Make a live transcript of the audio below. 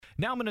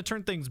Now I'm going to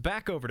turn things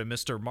back over to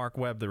Mr. Mark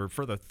Webb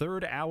for the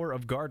third hour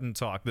of Garden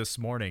Talk this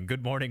morning.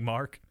 Good morning,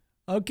 Mark.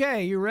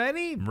 Okay, you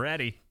ready? I'm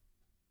ready.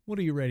 What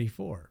are you ready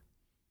for?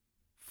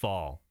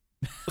 Fall.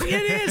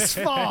 It is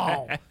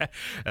fall.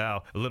 Oh,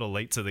 a little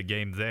late to the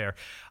game there.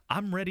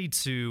 I'm ready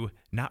to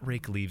not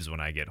rake leaves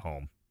when I get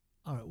home.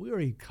 All right, we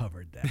already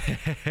covered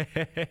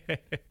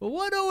that. But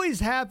what always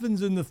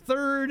happens in the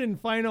third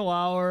and final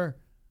hour,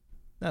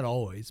 not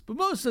always, but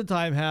most of the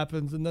time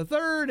happens in the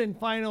third and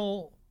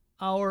final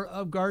hour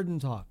of Garden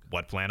Talk.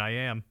 What plant I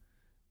am.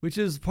 Which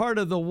is part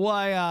of the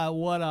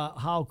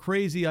how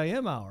crazy I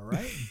am hour,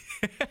 right?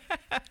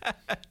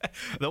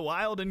 The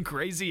wild and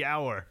crazy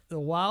hour. The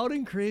wild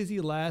and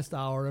crazy last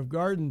hour of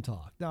Garden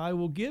Talk. Now, I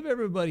will give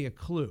everybody a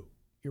clue.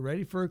 You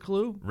ready for a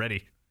clue?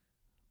 Ready.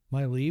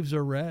 My leaves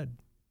are red.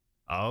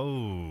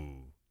 Oh.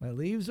 My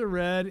leaves are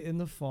red in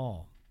the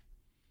fall.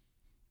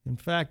 In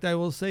fact, I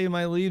will say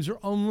my leaves are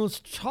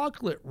almost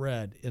chocolate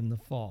red in the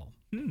fall.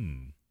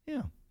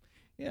 Yeah.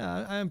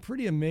 I'm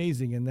pretty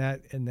amazing in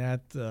that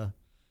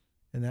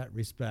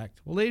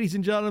respect. Well, ladies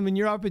and gentlemen,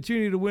 your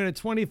opportunity to win a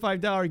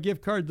 $25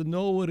 gift card to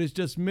Knollwood is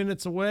just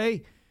minutes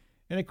away.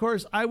 And, of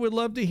course, I would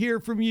love to hear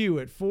from you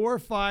at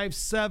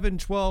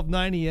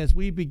 457-1290 as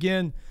we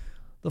begin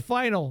the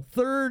final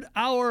third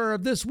hour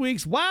of this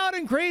week's wild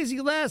and crazy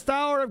last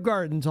hour of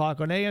Garden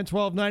Talk on AM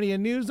 1290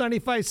 and News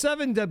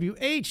 95.7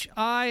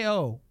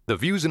 WHIO. The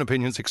views and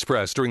opinions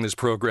expressed during this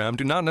program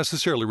do not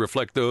necessarily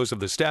reflect those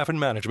of the staff and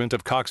management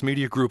of Cox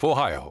Media Group,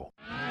 Ohio.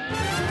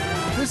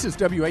 This is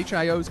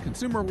WHIO's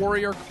consumer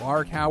warrior,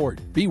 Clark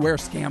Howard. Beware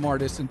scam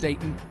artists in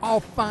Dayton. I'll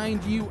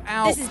find you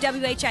out. This is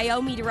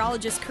WHIO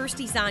meteorologist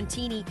Kirsty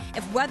Zontini.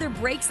 If weather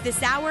breaks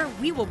this hour,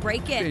 we will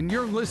break it. And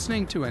you're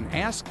listening to an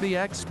Ask the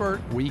Expert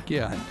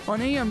weekend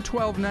on AM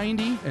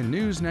 1290 and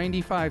News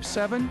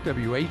 95.7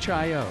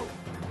 WHIO.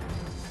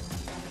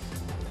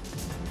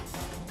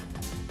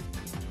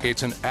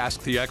 It's an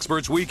Ask the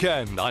Experts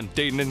weekend on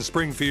Dayton and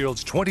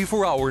Springfield's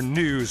 24-hour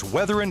news,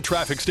 weather, and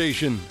traffic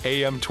station,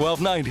 AM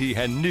 1290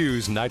 and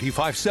News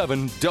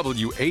 95.7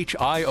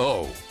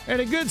 WHIO.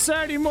 And a good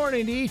Saturday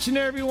morning to each and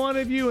every one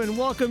of you, and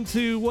welcome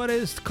to what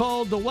is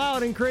called the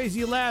wild and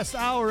crazy last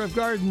hour of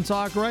Garden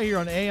Talk right here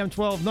on AM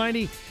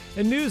 1290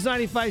 and News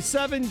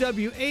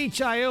 95.7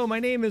 WHIO. My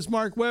name is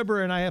Mark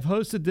Weber, and I have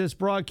hosted this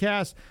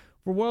broadcast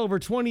for well over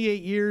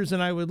 28 years,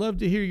 and I would love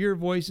to hear your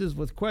voices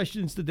with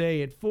questions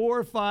today at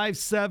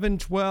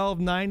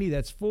 457-1290.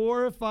 That's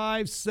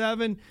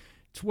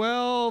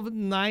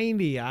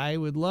 457-1290. I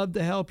would love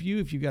to help you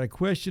if you've got a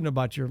question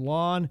about your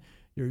lawn,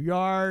 your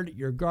yard,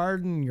 your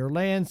garden, your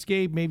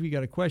landscape. Maybe you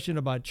got a question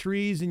about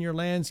trees in your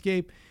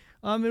landscape.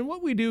 And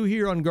what we do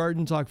here on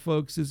Garden Talk,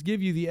 folks, is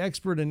give you the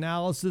expert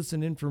analysis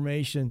and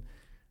information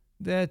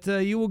that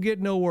you will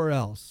get nowhere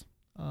else.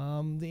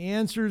 The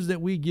answers that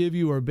we give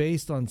you are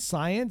based on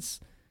science.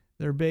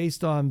 They're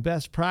based on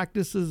best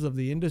practices of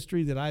the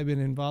industry that I've been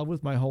involved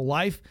with my whole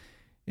life.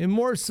 And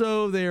more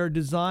so, they are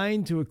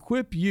designed to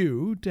equip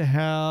you to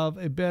have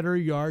a better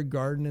yard,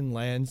 garden, and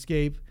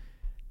landscape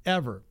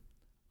ever.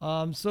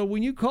 So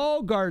when you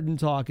call Garden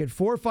Talk at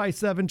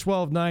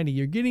 457-1290,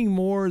 you're getting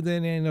more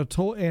than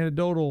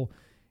anecdotal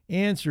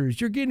answers.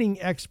 You're getting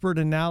expert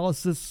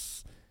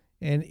analysis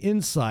and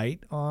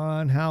insight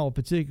on how a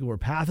particular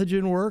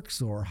pathogen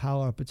works, or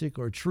how a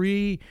particular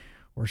tree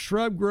or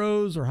shrub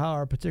grows, or how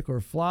a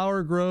particular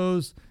flower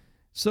grows.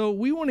 So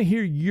we want to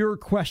hear your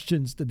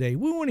questions today.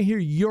 We want to hear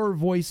your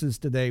voices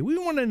today. We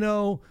want to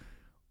know,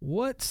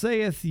 what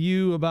saith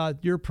you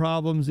about your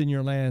problems in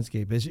your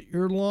landscape? Is it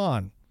your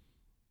lawn?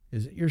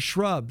 Is it your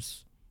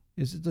shrubs?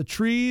 Is it the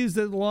trees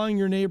that along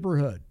your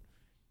neighborhood?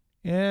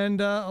 And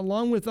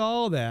along with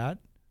all that,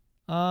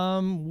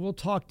 we'll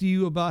talk to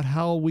you about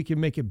how we can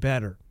make it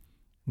better.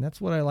 And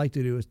that's what I like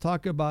to do, is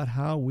talk about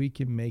how we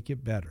can make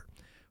it better.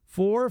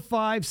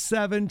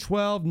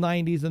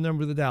 457-1290 is the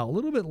number of the dial. A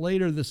little bit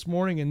later this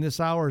morning in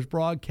this hour's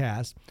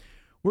broadcast,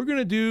 we're going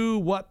to do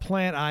What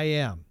Plant I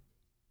Am.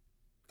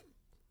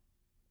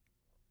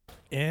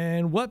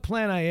 And What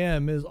Plant I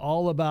Am is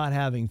all about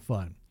having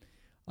fun.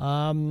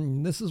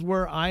 This is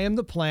where I am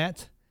the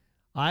plant.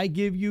 I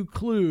give you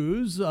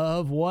clues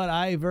of what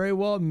I very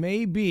well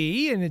may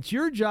be, and it's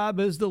your job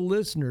as the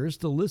listeners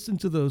to listen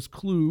to those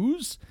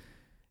clues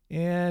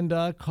and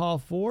call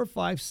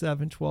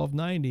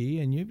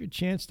 457-1290, and you have your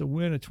chance to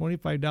win a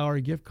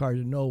 $25 gift card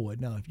to Knollwood.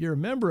 Now, if you're a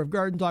member of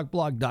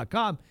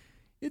GardenTalkBlog.com,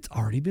 it's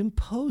already been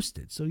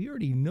posted, so you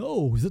already know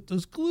what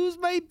those clues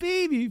may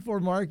be before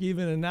Mark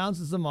even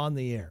announces them on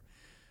the air.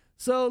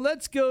 So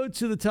let's go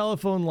to the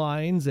telephone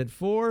lines at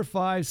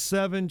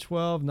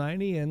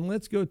 457-1290, and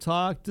let's go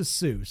talk to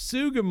Sue.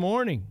 Sue, good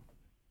morning.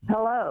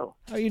 Hello.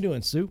 How are you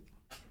doing, Sue?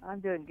 I'm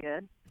doing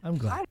good. I'm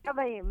glad. I have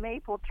a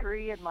maple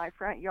tree in my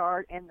front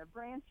yard, and the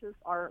branches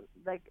are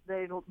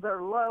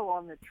they're low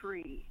on the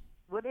tree.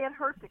 Would it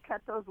hurt to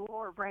cut those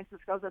lower branches,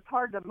 because it's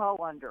hard to mow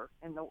under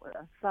in the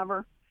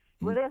summer?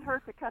 Would it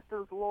hurt to cut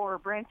those lower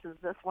branches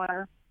this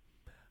winter?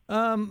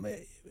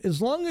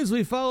 As long as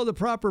we follow the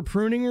proper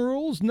pruning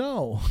rules,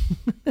 no.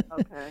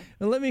 Okay.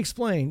 And let me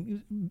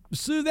explain.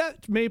 Sue,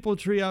 that maple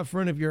tree out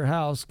front of your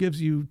house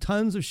gives you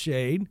tons of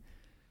shade.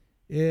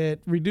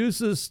 It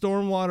reduces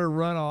stormwater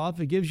runoff.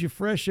 It gives you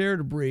fresh air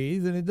to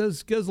breathe, and it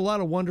does a lot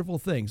of wonderful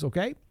things,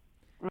 okay?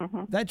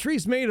 Mm-hmm. That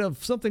tree's made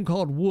of something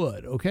called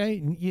wood,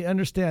 okay? You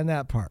understand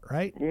that part,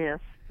 right? Yes.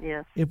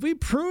 Yes. If we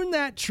prune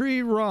that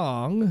tree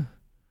wrong,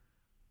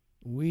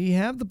 we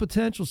have the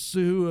potential,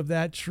 Sue, of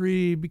that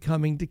tree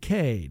becoming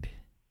decayed.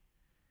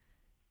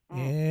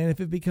 And if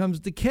it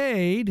becomes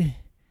decayed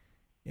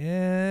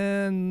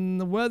and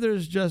the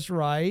weather's just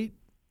right,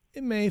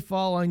 it may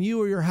fall on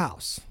you or your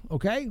house,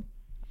 okay?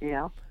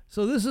 Yeah.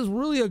 So this is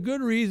really a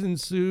good reason,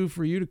 Sue,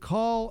 for you to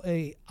call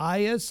a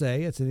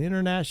ISA. It's an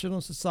International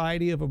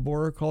Society of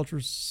Arboriculture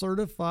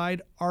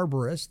Certified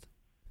Arborist,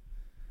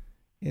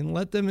 and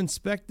let them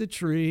inspect the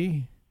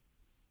tree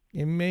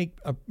and make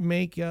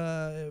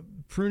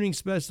pruning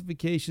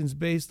specifications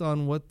based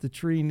on what the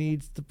tree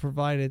needs to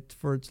provide it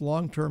for its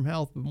long-term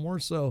health, but more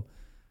so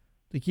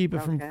to keep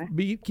it from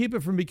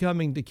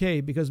becoming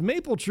decayed. Because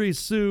maple trees,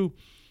 Sue,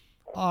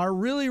 are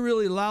really,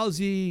 really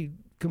lousy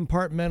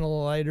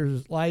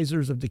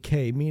compartmentalizers of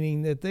decay,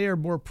 meaning that they are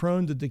more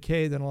prone to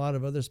decay than a lot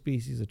of other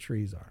species of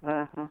trees are.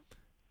 Uh-huh.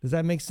 Does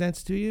that make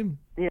sense to you?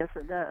 Yes,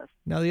 it does.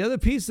 Now, the other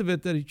piece of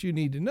it that you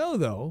need to know,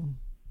 though,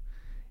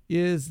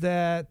 is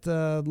that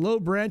low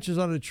branches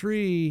on a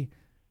tree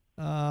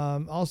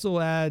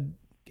also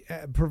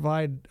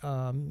provide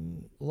a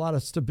lot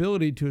of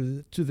stability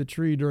to the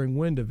tree during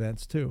wind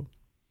events too.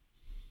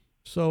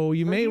 So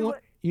you may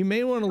want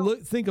to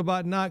think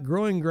about not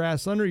growing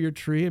grass under your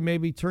tree and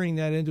maybe turning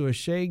that into a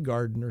shade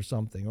garden or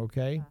something.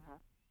 Okay. Uh-huh.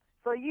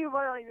 So you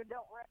really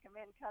don't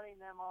recommend cutting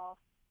them off?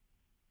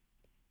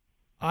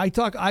 I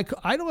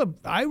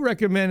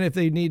recommend if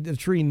the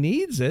tree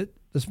needs it,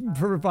 this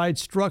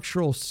provides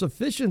structural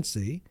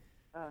sufficiency.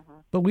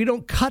 But we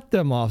don't cut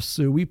them off,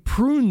 Sue. We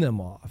prune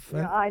them off.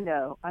 Yeah, I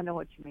know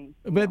what you mean.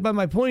 But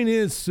my point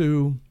is,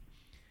 Sue,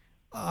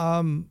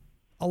 a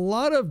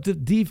lot of the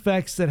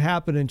defects that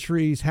happen in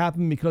trees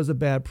happen because of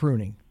bad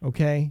pruning,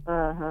 okay?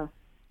 Uh-huh.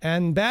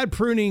 And bad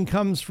pruning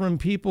comes from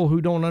people who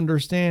don't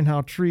understand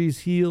how trees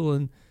heal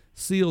and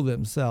seal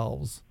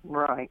themselves.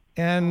 Right.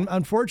 And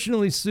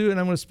unfortunately, Sue, and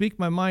I'm going to speak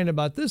my mind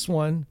about this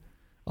one,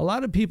 a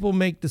lot of people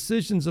make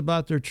decisions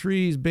about their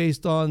trees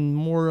based on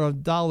more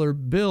of dollar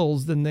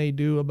bills than they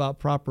do about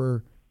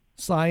proper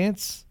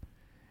science.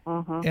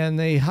 Uh-huh. And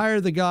they hire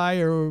the guy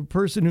or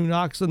person who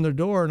knocks on their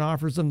door and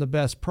offers them the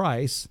best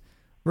price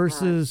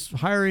versus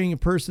hiring a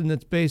person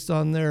that's based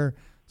on their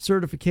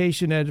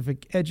certification,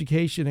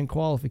 education, and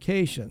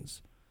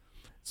qualifications.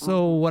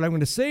 So what I'm going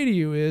to say to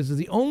you is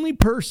the only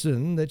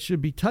person that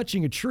should be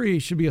touching a tree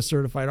should be a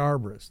certified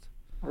arborist.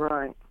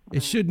 Right.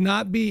 It should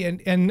not be,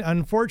 and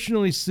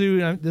unfortunately,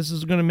 Sue, this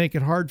is going to make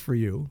it hard for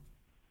you.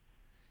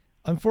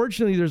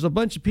 Unfortunately, there's a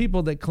bunch of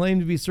people that claim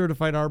to be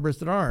certified arborists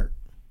that aren't.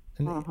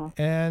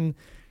 And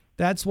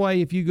that's why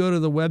if you go to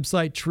the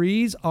website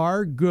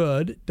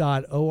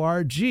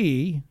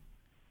treesaregood.org,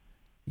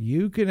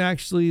 you can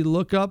actually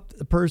look up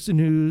the person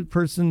who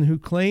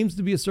claims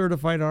to be a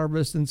certified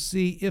arborist and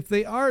see if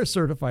they are a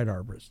certified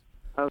arborist.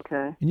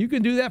 Okay. And you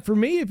can do that for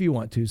me if you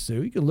want to,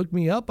 Sue. You can look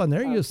me up on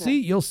there. Okay.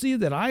 You'll see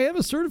that I am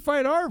a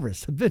certified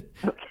arborist.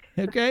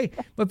 Okay.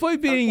 My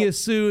point being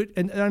is, Sue,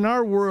 in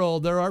our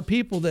world, there are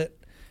people that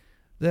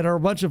are a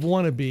bunch of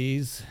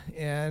wannabes,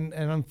 and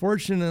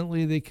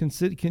unfortunately, they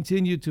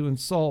continue to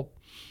insult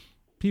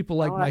people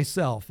like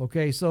myself.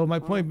 Okay. So my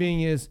point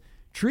being is,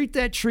 treat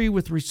that tree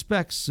with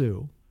respect,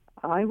 Sue.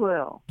 I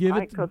will.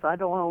 Because I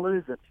don't want to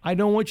lose it. I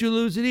don't want you to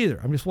lose it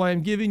either. I'm just why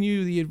I'm giving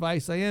you the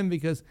advice I am,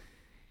 because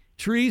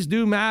trees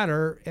do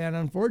matter, and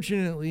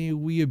unfortunately,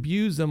 we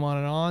abuse them on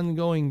an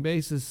ongoing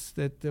basis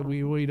that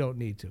we don't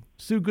need to.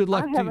 Sue, good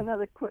luck to you. I have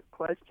another quick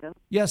question.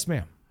 Yes,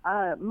 ma'am.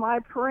 My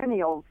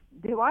perennials,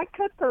 do I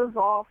cut those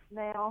off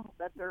now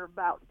that they're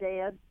about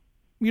dead?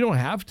 You don't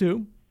have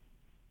to.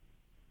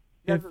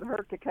 Does it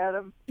hurt to cut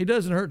them? It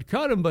doesn't hurt to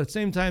cut them, but at the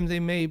same time, they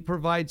may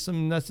provide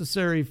some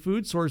necessary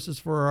food sources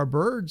for our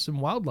birds and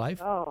wildlife.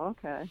 Oh,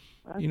 okay.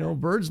 You know,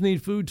 birds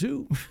need food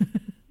too.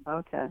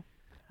 Okay.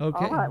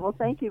 Okay. All right. Well,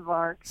 thank you,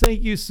 Mark.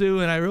 Thank you,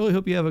 Sue, and I really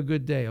hope you have a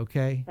good day,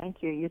 okay?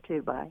 Thank you. You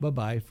too. Bye.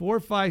 Bye-bye.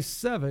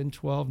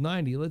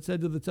 457-1290. Let's head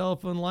to the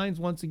telephone lines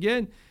once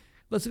again.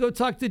 Let's go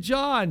talk to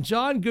John.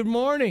 John, good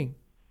morning.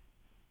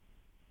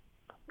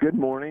 Good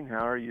morning.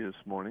 How are you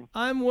this morning?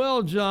 I'm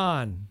well,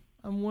 John.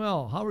 I'm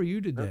well. How are you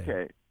today?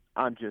 Okay.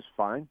 I'm just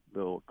fine. A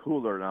little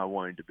cooler than I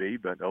wanted to be,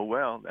 but oh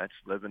well, that's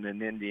living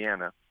in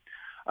Indiana.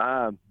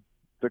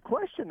 The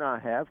question I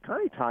have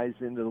kind of ties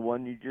into the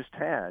one you just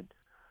had.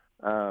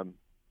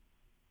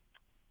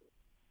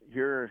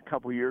 Here a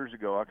couple years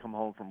ago, I come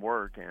home from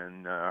work,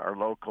 and our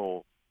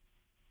local,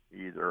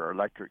 either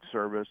electric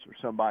service or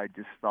somebody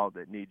just thought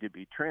that needed to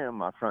be trimmed,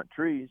 my front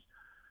trees,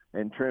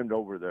 and trimmed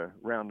over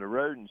around the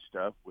road and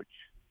stuff, which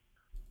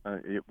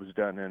it was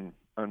done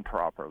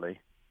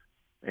improperly.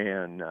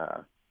 And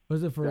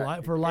was it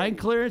for line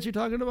clearance you're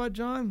talking about,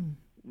 John?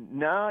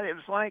 No, it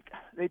was like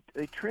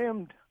they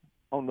trimmed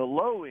on the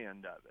low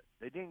end of it.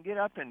 They didn't get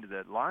up into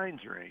the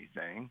lines or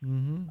anything.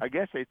 Mm-hmm. I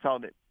guess they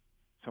thought that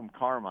some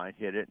car might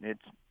hit it, and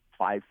it's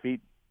 5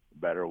 feet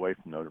better away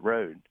from the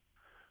road.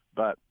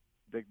 But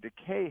the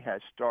decay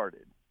has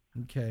started.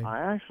 Okay.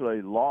 I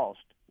actually lost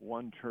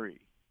one tree.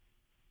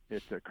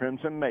 It's a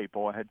crimson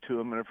maple. I had 2 of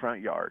them in the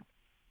front yard.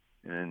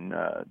 And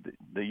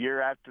the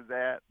year after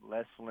that,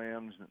 less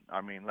leaves,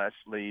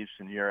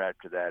 and the year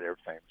after that,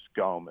 everything was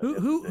gone.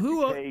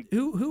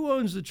 Who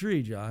owns the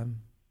tree, John?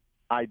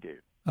 I do.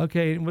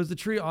 Okay, and was the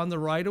tree on the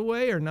right of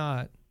way or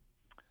not?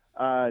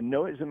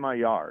 No, it's in my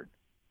yard.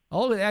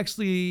 Oh, it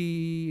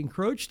actually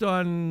encroached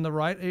on the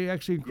right. It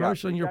actually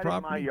encroached on your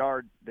property. My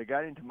yard. They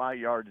got into my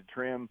yard to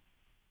trim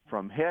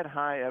from head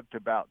high up to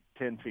about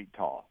 10 feet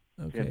tall.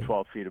 Okay. 10,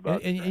 12 feet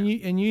above.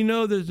 And you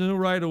know there's no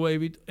right of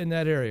way in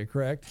that area,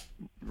 correct?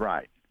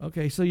 Right.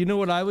 Okay, so you know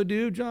what I would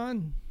do,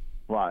 John?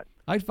 What?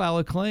 I'd file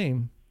a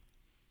claim.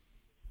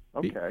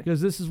 Okay.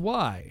 Because this is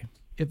why.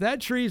 If that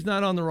tree's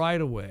not on the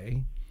right of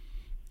way,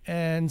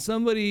 and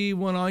somebody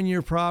went on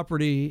your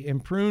property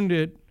and pruned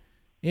it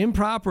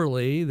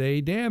improperly,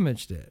 they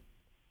damaged it.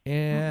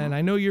 And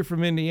I know you're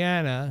from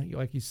Indiana,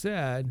 like you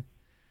said,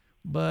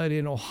 but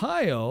in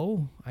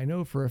Ohio, I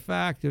know for a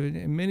fact, and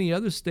in many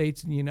other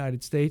states in the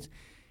United States,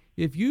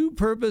 if you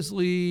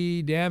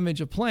purposely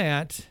damage a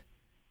plant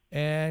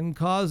and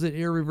cause it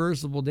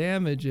irreversible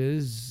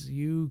damages,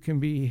 you can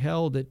be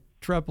held at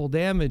triple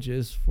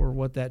damages for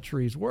what that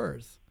tree's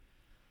worth.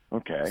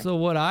 Okay. So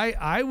what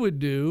I would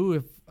do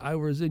if I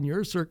was in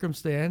your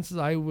circumstances,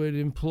 I would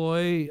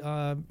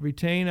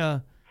retain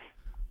a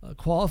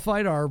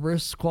qualified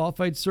arborist,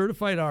 qualified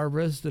certified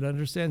arborist that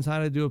understands how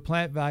to do a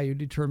plant value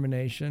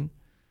determination,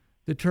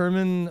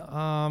 determine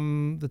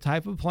the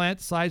type of plant,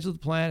 the size of the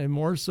plant, and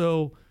more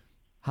so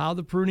how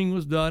the pruning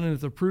was done, and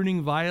if the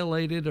pruning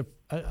violated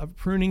a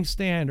pruning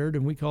standard,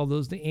 and we call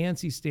those the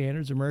ANSI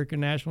standards, American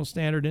National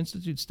Standard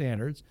Institute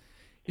standards.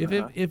 If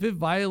it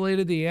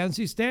violated the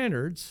ANSI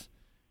standards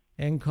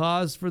and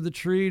caused for the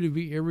tree to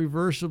be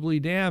irreversibly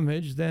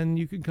damaged, then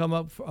you can come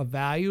up with a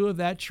value of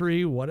that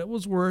tree, what it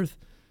was worth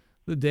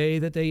the day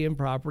that they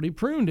improperly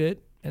pruned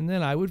it, and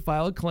then I would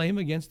file a claim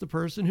against the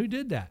person who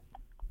did that.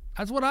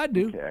 That's what I'd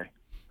do. Okay.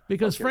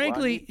 Because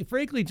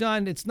frankly,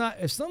 John, it's not,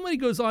 if somebody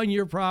goes on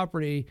your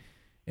property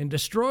and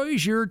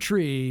destroys your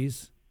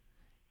trees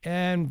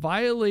and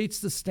violates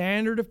the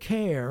standard of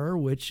care,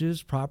 which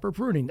is proper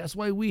pruning. That's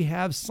why we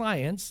have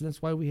science.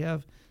 That's why we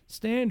have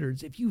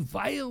standards. If you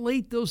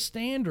violate those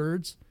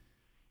standards,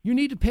 you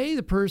need to pay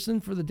the person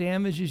for the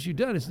damages you've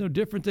done. It's no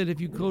different than if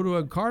you go to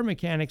a car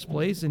mechanic's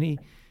place and he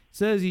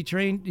says he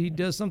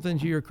does something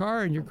to your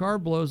car and your car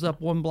blows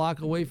up 1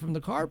 block away from the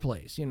car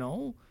place, you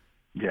know?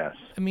 Yes.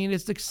 I mean,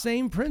 it's the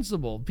same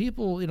principle.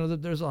 People,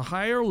 there's a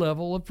higher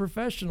level of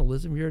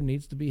professionalism here that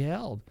needs to be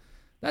held.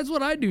 That's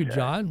what I do,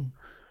 John.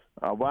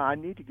 Well, I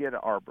need to get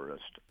an arborist.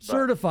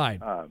 Certified.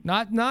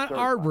 Not certified.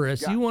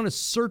 arborist. You want a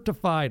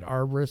certified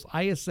arborist,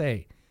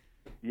 ISA.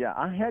 Yeah,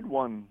 I had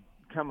one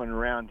coming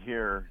around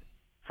here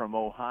from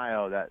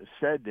Ohio that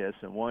said this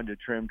and wanted to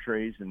trim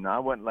trees, and I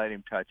wouldn't let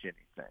him touch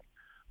anything.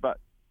 But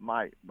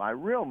my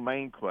real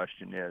main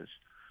question is,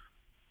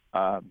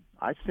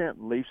 I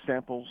sent leaf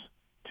samples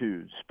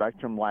to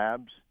Spectrum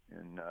Labs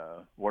in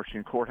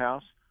Washington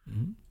Courthouse,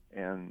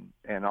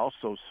 and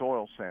also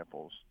soil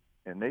samples.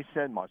 And they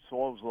said my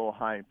soil was a little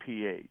high in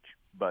pH,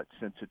 but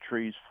since the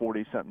tree's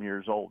 40-something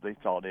years old, they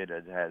thought it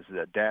has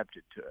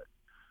adapted to it.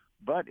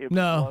 But it was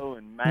low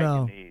in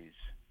manganese.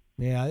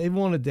 No. Yeah, it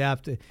won't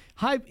adapt to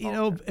high.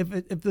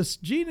 If the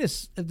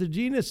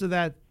genus of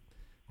that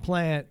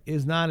plant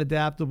is not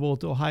adaptable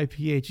to a high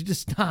pH, it's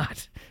just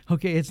not.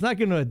 Okay, it's not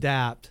going to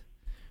adapt.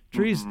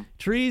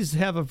 Trees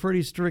have a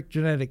pretty strict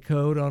genetic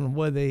code on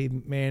where they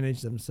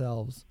manage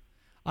themselves.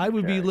 I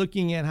would be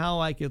looking at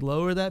how I could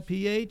lower that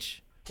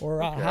pH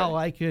or how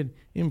I could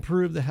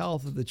improve the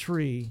health of the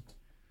tree.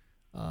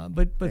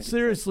 But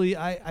seriously,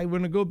 I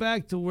want to go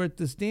back to what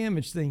this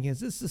damage thing is.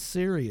 This is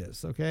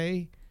serious,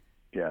 okay?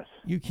 Yes.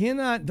 You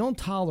don't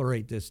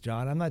tolerate this,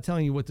 John. I'm not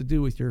telling you what to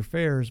do with your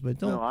affairs, but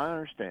don't. No, I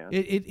understand.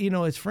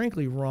 It's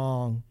frankly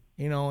wrong.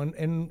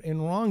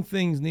 And wrong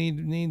things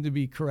need to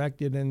be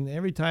corrected. And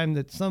every time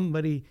that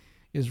somebody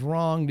is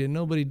wronged and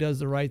nobody does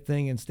the right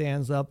thing and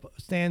stands up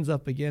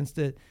against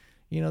it,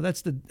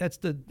 that's the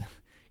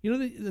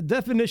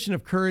definition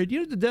of courage. You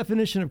know what the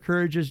definition of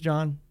courage is,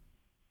 John?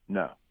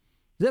 No.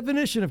 The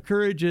definition of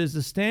courage is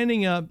the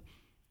standing up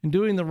and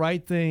doing the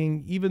right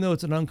thing, even though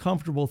it's an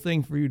uncomfortable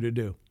thing for you to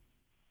do.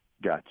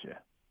 Gotcha.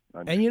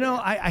 And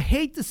I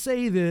hate to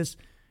say this,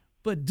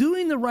 but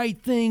doing the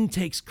right thing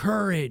takes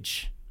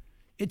courage.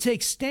 It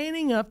takes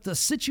standing up to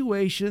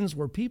situations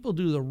where people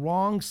do the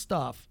wrong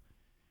stuff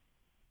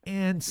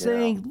and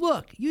saying,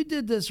 look, you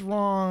did this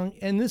wrong,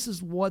 and this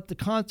is what the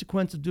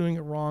consequence of doing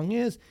it wrong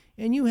is,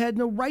 and you had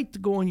no right to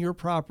go on your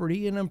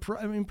property and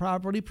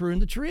improperly prune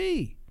the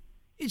tree.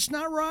 It's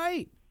not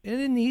right,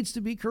 and it needs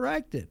to be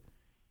corrected.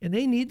 And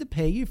they need to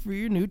pay you for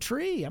your new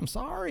tree. I'm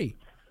sorry.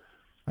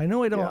 I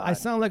know I don't. Yeah, I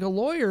sound like a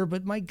lawyer,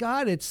 but my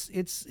God, it's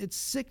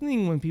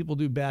sickening when people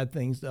do bad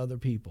things to other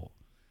people.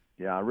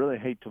 Yeah, I really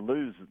hate to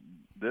lose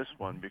this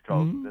one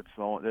because that's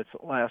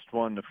the last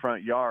one in the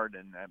front yard,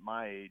 and at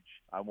my age,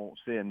 I won't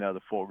see another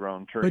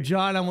full-grown tree. But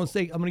John, I'm going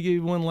to give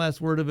you one last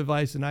word of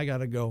advice, and I got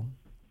to go.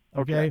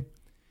 Okay.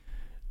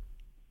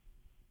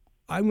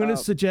 I'm going to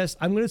suggest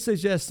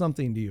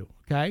something to you.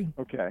 Okay.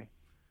 Okay.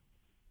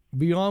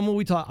 Beyond what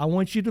we talk, I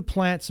want you to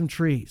plant some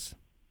trees.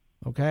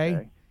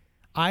 Okay.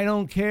 I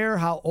don't care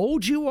how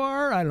old you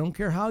are. I don't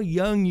care how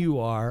young you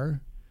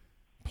are.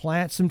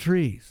 Plant some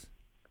trees.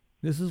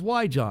 This is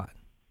why, John.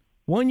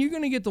 One, you're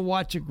going to get to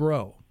watch it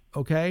grow,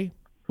 okay?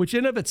 Which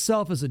in of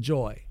itself is a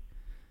joy.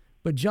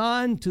 But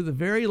John, to the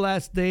very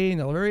last day and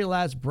the very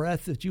last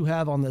breath that you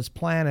have on this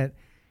planet,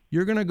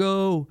 you're going to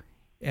go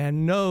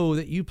and know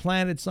that you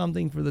planted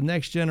something for the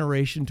next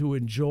generation to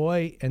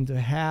enjoy and to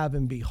have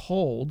and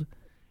behold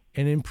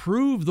and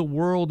improve the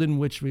world in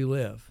which we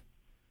live.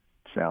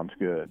 Sounds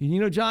good. You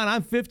know, John,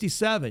 I'm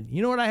 57.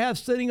 You know what I have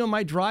sitting on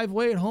my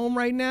driveway at home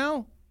right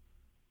now?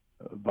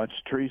 A bunch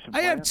of trees to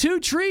plant? I have 2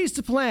 trees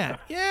to plant.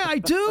 Yeah, I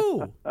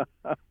do.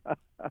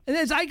 And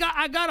as I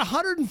got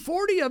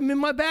 140 of them in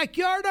my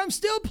backyard. I'm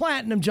still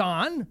planting them,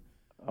 John.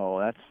 Oh,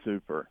 that's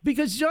super.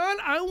 Because, John,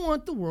 I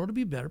want the world to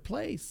be a better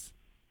place.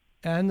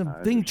 And the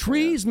thing,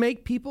 trees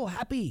make people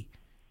happy.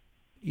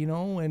 You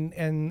know,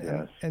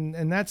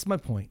 and that's my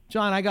point.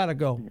 John, I got to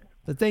go.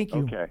 But thank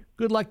you. Okay.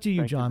 Good luck to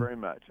you, John. Thank you very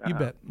much. You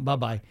bet.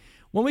 Bye-bye.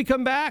 When we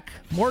come back,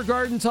 more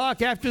Garden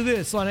Talk after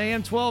this on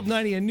AM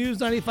 1290 and News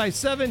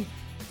 95.7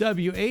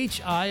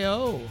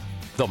 WHIO.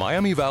 The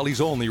Miami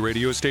Valley's only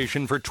radio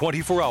station for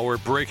 24-hour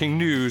breaking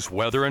news,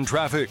 weather, and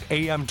traffic.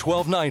 AM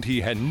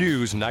 1290 and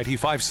News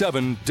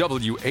 95.7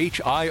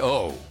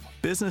 WHIO.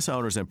 Business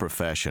owners and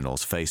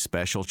professionals face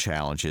special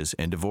challenges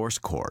in divorce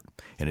court.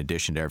 In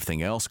addition to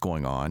everything else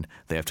going on,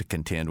 they have to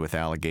contend with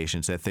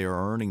allegations that they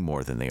are earning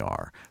more than they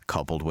are,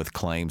 coupled with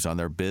claims on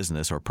their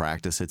business or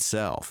practice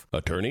itself.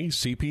 Attorney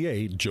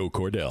CPA Joe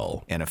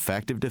Cordell. An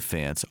effective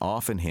defense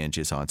often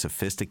hinges on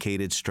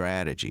sophisticated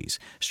strategies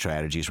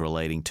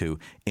relating to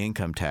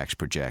income tax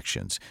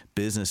projections,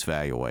 business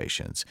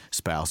valuations,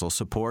 spousal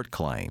support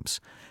claims.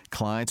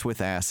 Clients with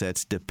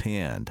assets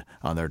depend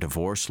on their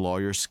divorce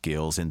lawyer's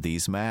skills in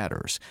these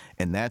matters,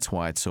 and that's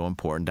why it's so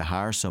important to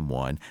hire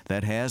someone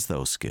that has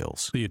those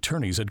skills. The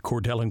attorneys at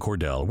Cordell &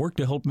 Cordell work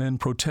to help men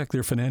protect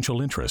their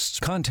financial interests.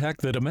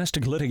 Contact the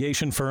domestic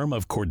litigation firm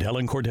of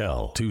Cordell &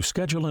 Cordell to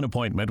schedule an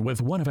appointment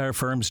with one of our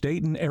firm's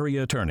Dayton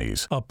area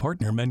attorneys, a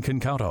partner men can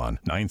count on.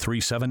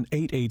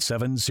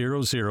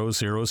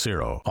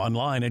 937-887-0000.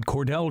 Online at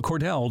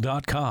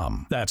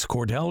CordellCordell.com. That's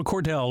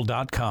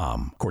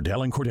CordellCordell.com.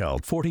 Cordell &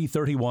 Cordell,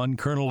 4031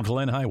 Colonel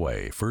Glenn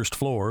Highway, first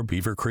floor,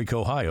 Beaver Creek,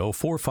 Ohio,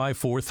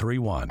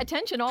 45431.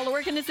 Attention all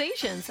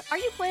organizations. Are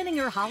you planning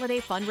your holiday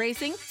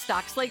fundraising?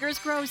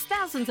 Stockslagers grows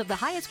thousands of the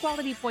highest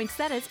quality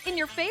poinsettias in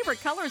your favorite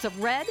colors of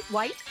red,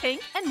 white,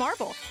 pink, and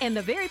marble, and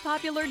the very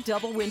popular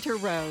double winter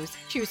rose.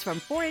 Choose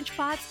from 4-inch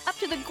pots up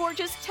to the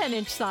gorgeous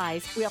 10-inch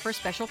size. We offer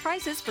special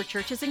prices for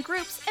churches and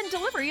groups, and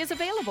delivery is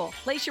available.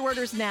 Place your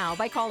orders now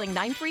by calling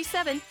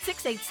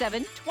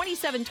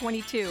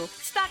 937-687-2722.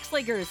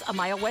 Stockslagers, a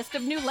mile west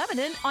of New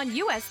Lebanon on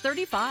US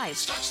 35.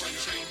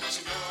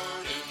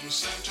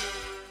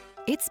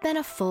 It's been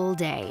a full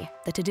day.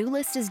 The to-do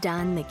list is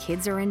done, the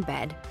kids are in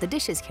bed, the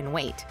dishes can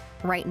wait.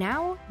 Right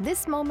now,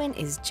 this moment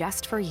is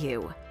just for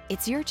you.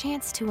 It's your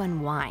chance to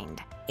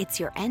unwind. It's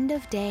your end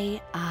of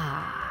day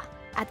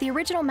At the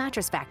Original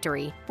Mattress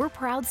Factory, we're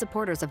proud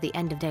supporters of the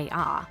end of day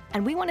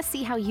and we want to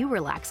see how you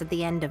relax at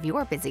the end of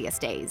your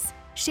busiest days.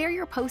 Share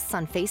your posts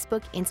on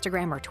Facebook,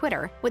 Instagram, or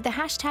Twitter with the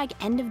hashtag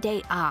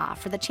EndOfDayAh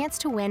for the chance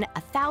to win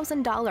a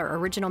 $1,000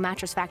 Original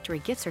Mattress Factory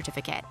gift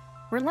certificate.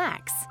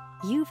 Relax.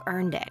 You've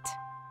earned it.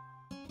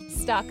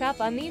 Stock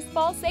up on these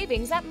fall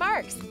savings at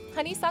Mark's.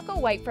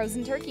 Honeysuckle white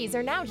frozen turkeys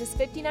are now just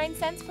 59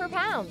 cents per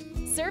pound.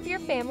 Serve your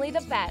family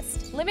the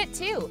best. Limit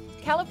 2.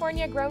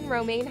 California grown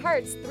romaine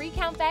hearts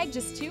 3-count bag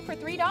just 2 for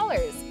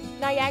 $3.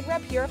 Niagara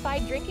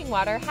purified drinking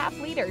water half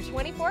liter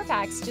 24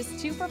 packs just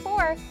 2 for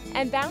 $4.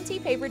 And Bounty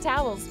paper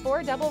towels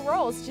 4 double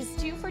rolls just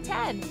 2 for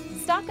 $10.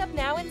 Stock up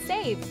now and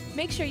save.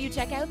 Make sure you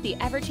check out the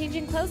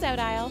ever-changing closeout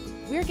aisle.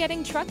 We're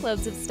getting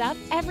truckloads of stuff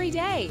every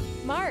day.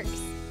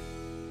 Mark's.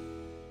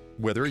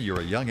 Whether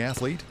you're a young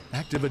athlete,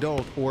 active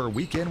adult, or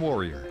weekend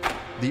warrior,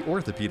 the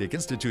Orthopedic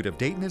Institute of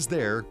Dayton is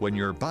there when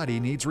your body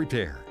needs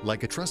repair.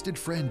 Like a trusted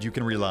friend you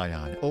can rely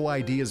on,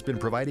 OID has been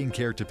providing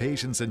care to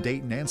patients in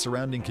Dayton and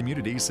surrounding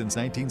communities since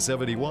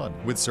 1971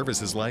 with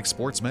services like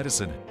sports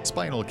medicine,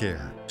 spinal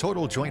care,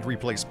 total joint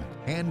replacement,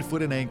 hand,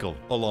 foot, and ankle,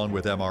 along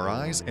with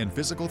MRIs and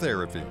physical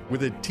therapy,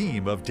 with a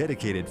team of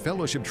dedicated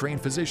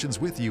fellowship-trained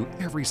physicians with you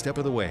every step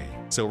of the way.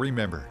 So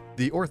remember,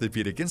 the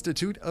Orthopedic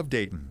Institute of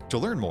Dayton. To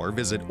learn more,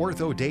 visit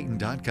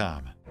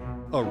orthodayton.com.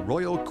 A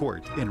royal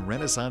court in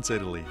Renaissance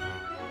Italy.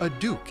 A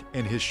duke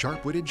and his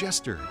sharp-witted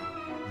jester.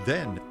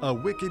 Then a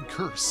wicked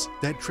curse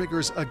that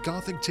triggers a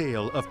Gothic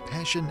tale of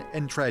passion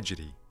and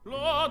tragedy.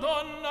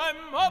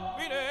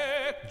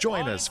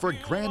 Join us for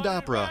Grand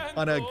Opera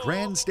on a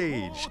grand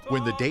stage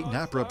when the Dayton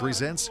Opera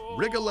presents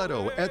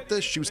Rigoletto at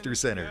the Schuster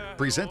Center.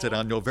 Presented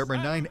on November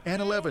 9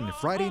 and 11,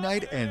 Friday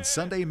night and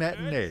Sunday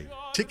matinee.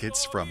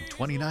 Tickets from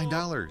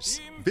 $29.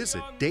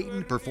 Visit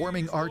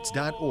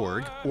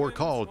DaytonPerformingArts.org or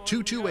call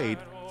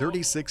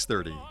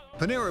 228-3630.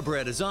 Panera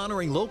Bread is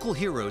honoring local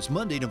heroes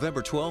Monday,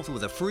 November 12th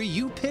with a free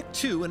You Pick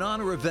Two in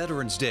honor of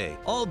Veterans Day.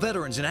 All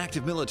veterans and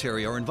active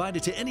military are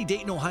invited to any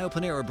Dayton, Ohio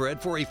Panera Bread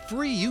for a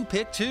free You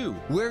Pick Two.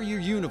 Wear your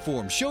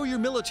uniform, show your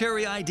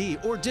military ID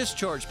or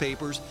discharge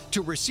papers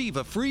to receive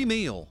a free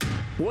meal.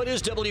 What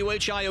is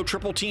WHIO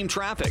Triple Team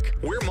Traffic?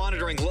 We're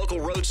monitoring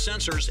local road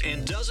sensors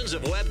and dozens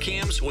of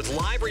webcams with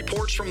live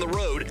reports from the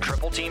road.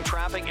 Triple Team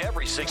Traffic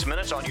every 6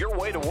 minutes on your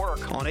way to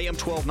work on AM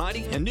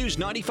 1290 and News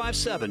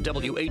 95.7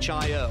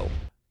 WHIO.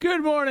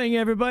 Good morning,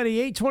 everybody.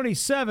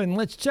 8:27.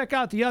 Let's check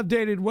out the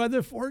updated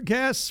weather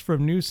forecasts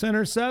from News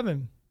Center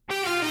 7.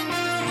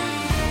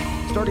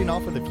 Starting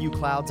off with a few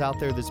clouds out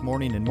there this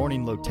morning and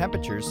morning low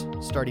temperatures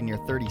starting near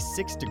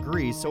 36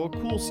 degrees, so a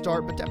cool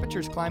start, but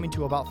temperatures climbing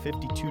to about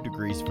 52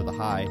 degrees for the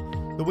high.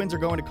 The winds are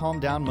going to calm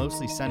down,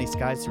 mostly sunny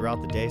skies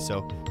throughout the day,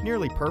 so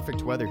nearly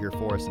perfect weather here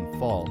for us in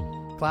fall.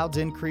 Clouds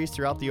increase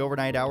throughout the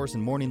overnight hours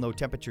and morning low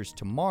temperatures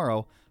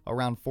tomorrow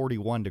around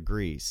 41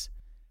 degrees.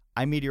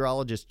 I'm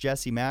meteorologist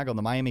Jesse Mag on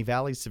the Miami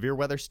Valley Severe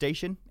Weather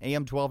Station,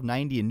 AM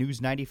 1290 and News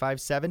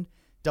 95.7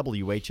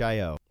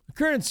 WHIO. A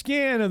current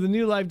scan of the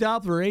New Life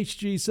Doppler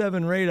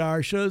HG7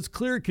 radar shows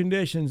clear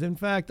conditions. In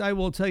fact, I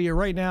will tell you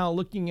right now,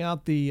 looking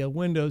out the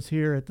windows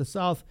here at the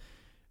South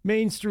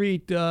Main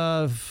Street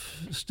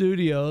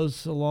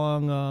studios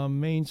along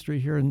Main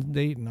Street here in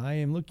Dayton, I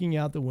am looking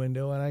out the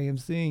window and I am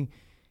seeing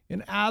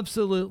an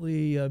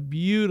absolutely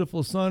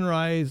beautiful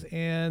sunrise,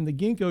 and the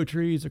ginkgo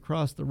trees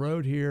across the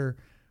road here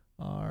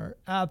are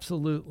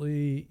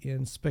absolutely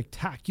in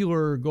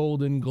spectacular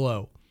golden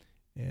glow.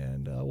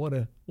 And what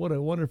a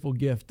wonderful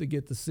gift to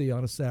get to see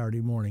on a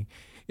Saturday morning.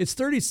 It's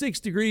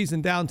 36 degrees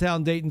in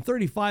downtown Dayton,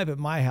 35 at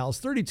my house,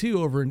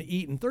 32 over in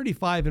Eaton,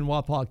 35 in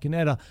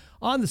Wapakoneta.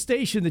 On the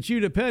station that you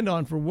depend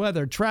on for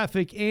weather,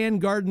 traffic,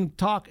 and Garden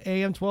Talk,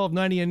 AM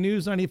 1290 and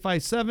News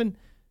 95.7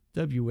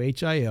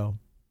 WHIO.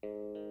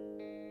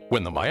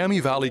 When the Miami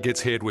Valley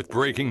gets hit with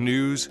breaking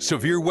news,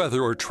 severe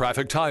weather, or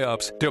traffic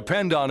tie-ups,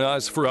 depend on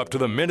us for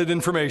up-to-the-minute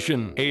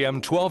information.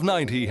 AM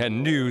 1290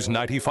 and News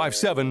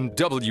 95.7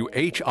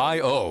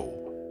 WHIO.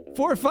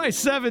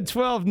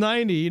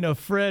 457-1290. You know,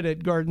 Fred at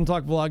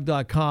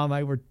GardenTalkBlog.com,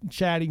 I were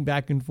chatting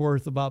back and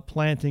forth about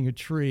planting a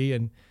tree,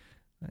 and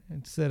I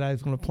said I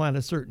was going to plant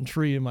a certain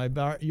tree in my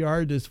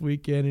yard this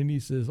weekend, and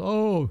he says,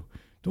 "Oh,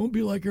 don't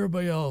be like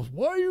everybody else.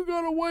 Why you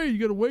got to wait? You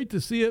got to wait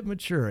to see it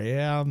mature."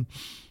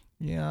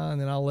 Yeah, and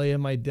then I'll lay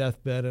in my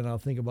deathbed and I'll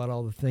think about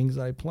all the things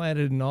I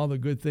planted and all the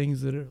good things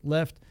that are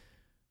left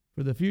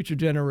for the future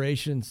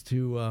generations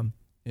to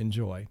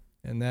enjoy.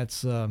 And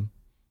that's, I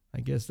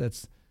guess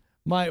that's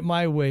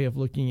my way of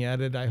looking at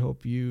it. I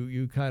hope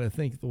you kind of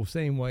think the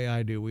same way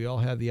I do. We all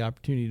have the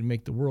opportunity to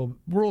make the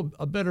world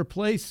a better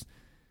place.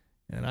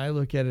 And I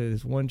look at it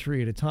as one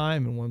tree at a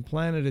time and one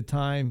plant at a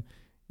time.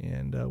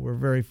 And we're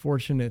very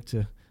fortunate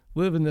to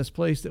live in this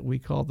place that we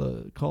call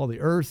the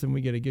earth, and we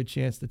get a good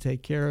chance to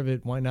take care of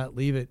it. Why not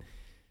leave it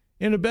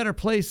in a better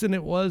place than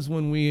it was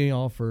when we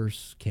all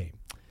first came?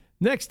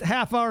 Next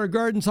half hour of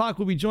Garden Talk,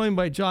 we'll be joined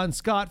by John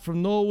Scott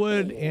from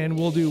Knollwood, and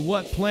we'll do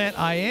What Plant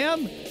I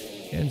Am,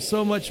 and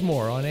so much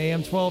more on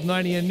AM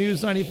 1290 and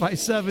News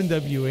 95.7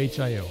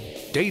 WHIO.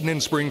 Dayton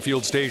and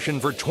Springfield station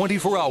for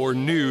 24-hour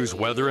news,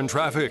 weather, and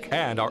traffic,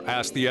 and our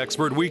Ask the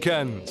Expert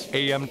weekends.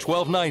 AM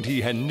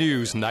 1290 and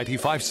News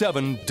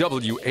 95.7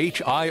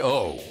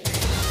 WHIO.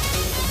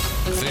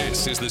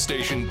 This is the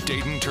station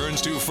Dayton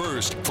turns to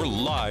first for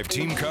live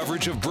team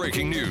coverage of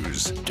breaking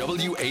news.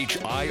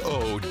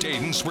 WHIO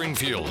Dayton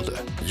Springfield.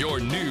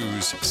 Your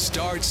news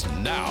starts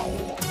now.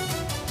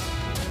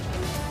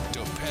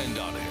 Depend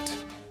on it.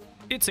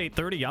 It's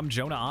 8:30. I'm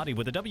Jonah Oddie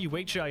with a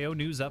WHIO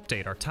News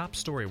Update, our top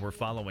story we're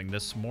following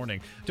this morning.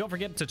 Don't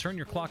forget to turn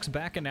your clocks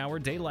back an hour.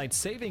 Daylight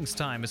savings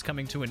time is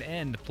coming to an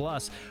end.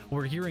 Plus,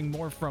 we're hearing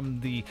more from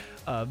the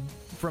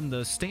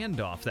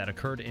standoff that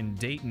occurred in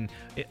Dayton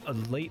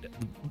late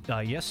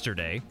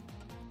yesterday.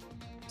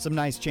 Some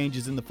nice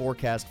changes in the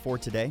forecast for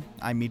today.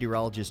 I'm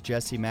meteorologist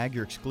Jesse Mag.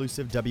 Your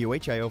exclusive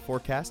WHIO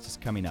forecast is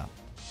coming up.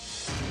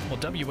 Well,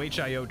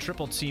 WHIO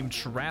Triple Team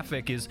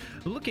Traffic is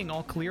looking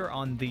all clear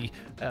on the,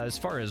 as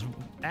far as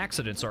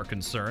accidents are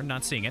concerned.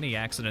 Not seeing any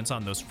accidents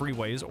on those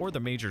freeways or the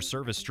major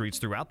service streets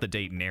throughout the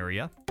Dayton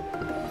area.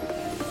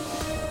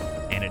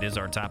 And it is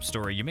our top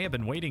story. You may have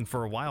been waiting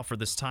for a while for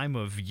this time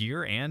of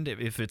year, and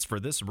if it's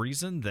for this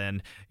reason,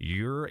 then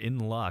you're in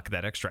luck.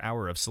 That extra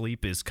hour of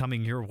sleep is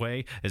coming your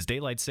way as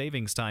daylight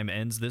savings time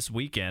ends this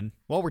weekend.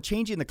 Well, we're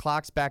changing the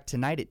clocks back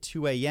tonight at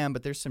 2 a.m.,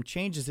 but there's some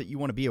changes that you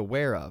want to be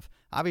aware of.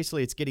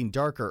 Obviously, it's getting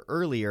darker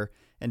earlier,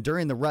 and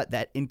during the rut,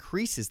 that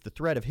increases the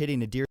threat of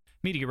hitting a deer.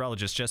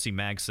 Meteorologist Jesse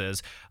Mag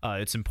says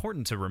it's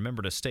important to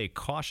remember to stay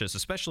cautious,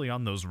 especially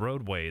on those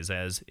roadways,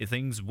 as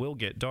things will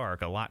get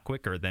dark a lot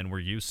quicker than we're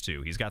used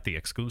to. He's got the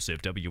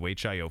exclusive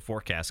WHIO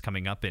forecast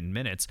coming up in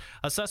minutes.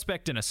 A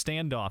suspect in a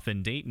standoff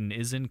in Dayton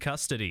is in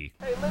custody.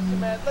 Hey, listen,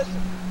 man,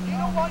 listen. You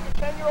don't want your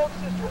 10-year-old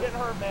sister getting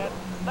hurt, man.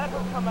 Let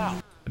her come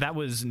out. That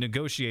was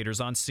negotiators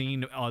on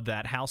scene at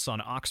that house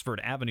on Oxford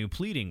Avenue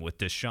pleading with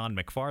Deshaun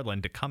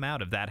McFarland to come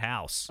out of that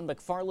house.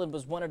 McFarland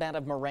was wanted out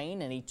of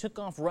Moraine, and he took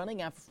off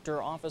running after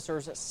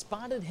officers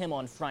spotted him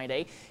on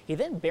Friday. He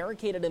then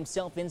barricaded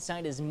himself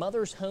inside his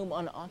mother's home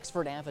on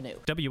Oxford Avenue.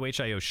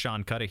 WHIO's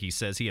Sean Cudahy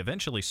says he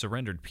eventually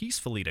surrendered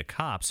peacefully to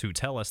cops who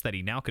tell us that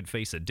he now could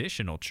face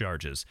additional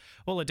charges.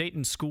 Well, a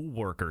Dayton school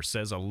worker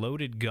says a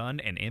loaded gun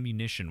and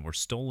ammunition were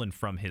stolen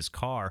from his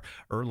car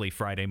early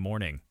Friday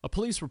morning. A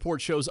police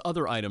report shows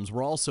other items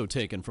were also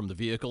taken from the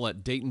vehicle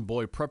at Dayton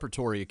Boy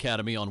Preparatory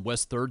Academy on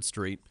West 3rd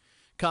Street.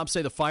 Cops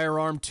say the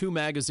firearm, 2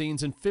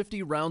 magazines, and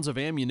 50 rounds of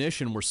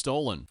ammunition were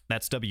stolen.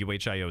 That's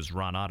WHIO's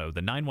Ron Otto.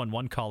 The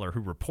 911 caller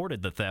who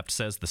reported the theft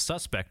says the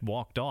suspect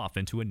walked off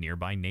into a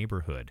nearby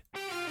neighborhood.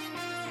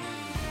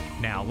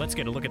 Now, let's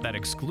get a look at that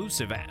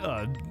exclusive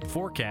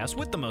forecast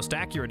with the most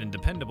accurate and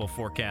dependable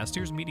forecast.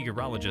 Here's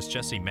meteorologist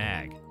Jesse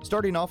Mag.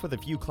 Starting off with a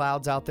few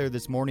clouds out there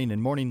this morning and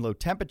morning low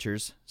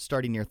temperatures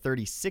starting near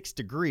 36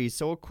 degrees,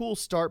 so a cool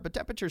start, but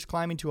temperatures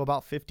climbing to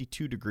about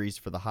 52 degrees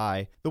for the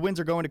high. The winds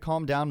are going to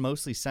calm down,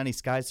 mostly sunny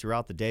skies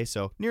throughout the day,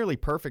 so nearly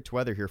perfect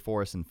weather here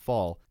for us in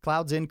fall.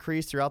 Clouds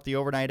increase throughout the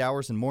overnight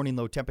hours and morning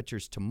low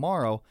temperatures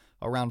tomorrow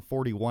around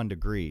 41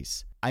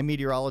 degrees. I'm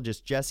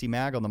meteorologist Jesse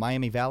Mag on the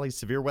Miami Valley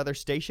Severe Weather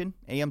Station,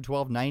 AM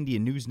 1290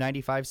 and News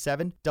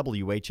 95.7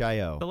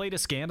 WHIO. The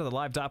latest scan of the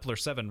live Doppler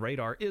 7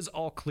 radar is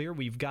all clear.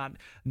 We've got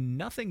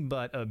nothing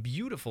but a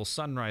beautiful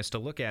sunrise to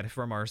look at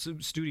from our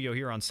studio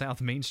here on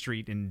South Main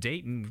Street in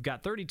Dayton. We've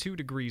got 32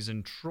 degrees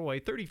in Troy,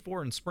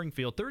 34 in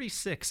Springfield,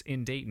 36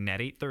 in Dayton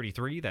at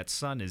 8:33. That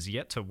sun is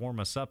yet to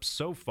warm us up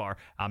so far.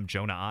 I'm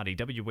Jonah Adi,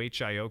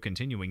 WHIO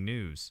Continuing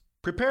News.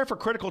 Prepare for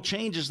critical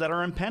changes that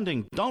are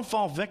impending. Don't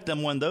fall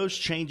victim when those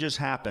changes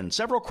happen.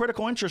 Several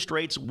critical interest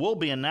rates will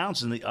be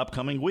announced in the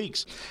upcoming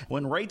weeks.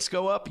 When rates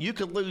go up, you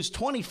could lose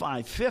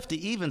 $25,000, $50,000,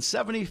 even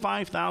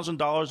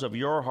 $75,000 of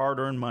your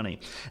hard-earned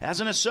money.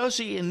 As an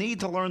associate, you need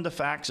to learn the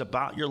facts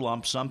about your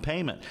lump sum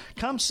payment.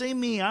 Come see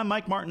me. I'm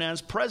Mike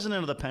Martinez,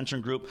 president of the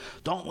Pension Group.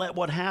 Don't let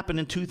what happened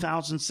in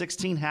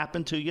 2016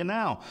 happen to you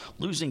now,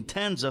 losing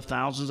tens of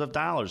thousands of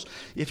dollars.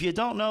 If you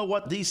don't know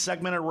what these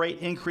segmented rate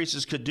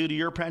increases could do to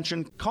your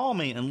pension, call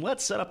me and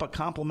let's set up a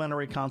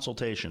complimentary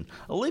consultation.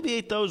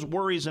 Alleviate those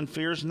worries and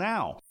fears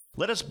now.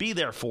 Let us be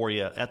there for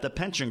you at the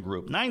Pension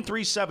Group,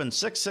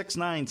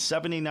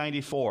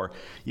 937-669-7094.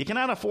 You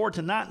cannot afford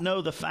to not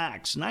know the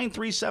facts,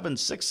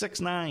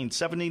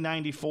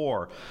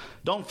 937-669-7094.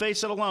 Don't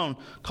face it alone.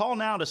 Call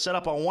now to set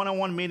up a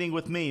one-on-one meeting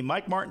with me,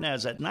 Mike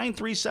Martinez, at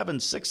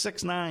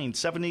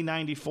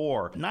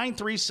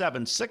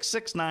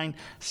 937-669-7094,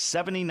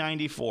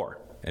 937-669-7094.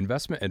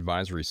 Investment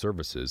advisory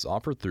services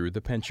offered through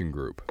the Pension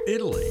Group.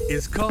 Italy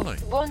is calling.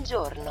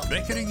 Buongiorno.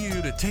 Beckoning you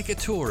to take a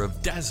tour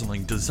of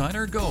dazzling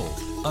designer gold.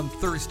 On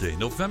Thursday,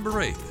 November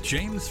 8th,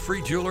 James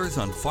Free Jewelers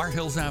on Far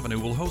Hills Avenue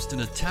will host an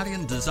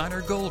Italian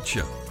designer gold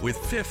show with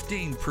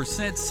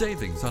 15%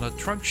 savings on a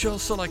trunk show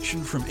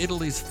selection from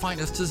Italy's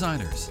finest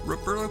designers,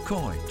 Roberto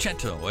Coin,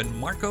 Cento, and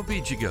Marco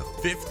Bigigo.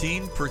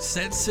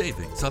 15%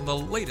 savings on the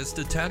latest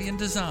Italian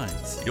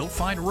designs. You'll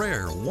find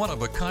rare,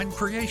 one-of-a-kind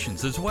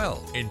creations as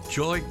well.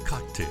 Enjoy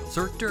cocktails,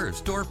 hors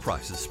d'oeuvres, door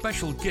prices,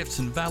 special gifts,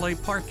 and valet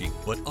parking.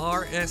 But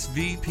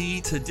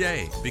RSVP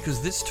today,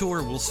 because this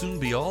tour will soon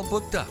be all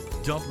booked up.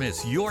 Don't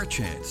miss your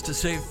chance to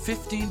save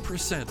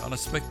 15% on a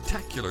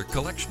spectacular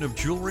collection of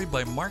jewelry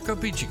by Marco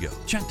Bigigo,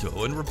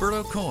 Cento, and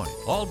Roberto Coin,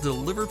 all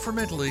delivered from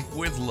Italy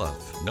with love.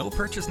 No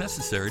purchase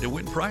necessary to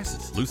win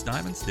prizes. Loose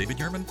diamonds, David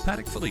Yurman,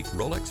 Patek Philippe,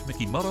 Rolex,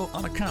 Mikimoto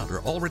on account or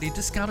already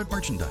discounted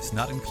merchandise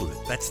not included.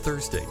 That's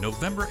Thursday,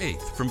 November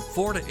 8th from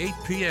 4 to 8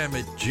 p.m.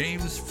 at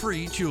James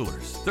Free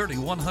Jewelers,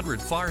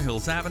 3100 Far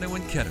Hills Avenue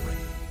in Kettering.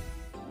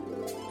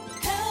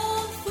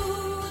 Health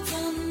Foods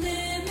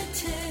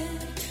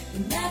Unlimited, the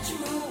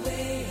natural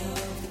way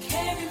of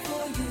caring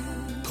for you.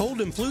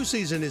 Cold and flu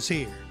season is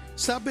here.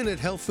 Stop in at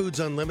Health Foods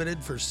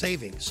Unlimited for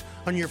savings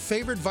on your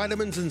favorite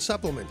vitamins and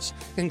supplements,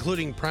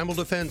 including Primal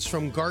Defense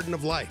from Garden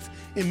of Life,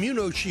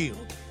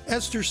 ImmunoShield,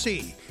 Ester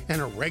C,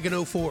 and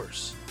Oregano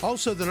Force.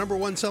 Also, the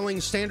 #1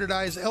 selling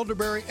standardized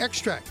elderberry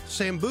extract,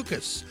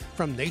 Sambucus,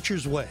 from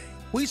Nature's Way.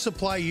 We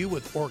supply you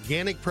with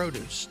organic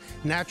produce,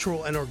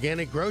 natural and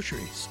organic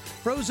groceries,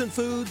 frozen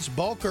foods,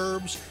 bulk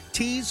herbs,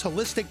 teas,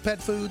 holistic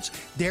pet foods,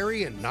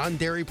 dairy and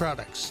non-dairy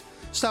products.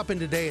 Stop in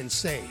today and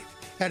save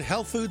at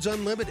Health Foods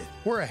Unlimited.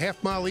 We're a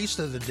half-mile east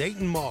of the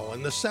Dayton Mall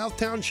in the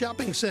Southtown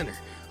Shopping Center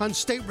on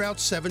State Route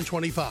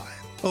 725.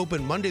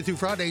 Open Monday through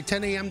Friday,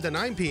 10 a.m. to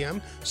 9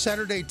 p.m.,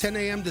 Saturday, 10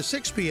 a.m. to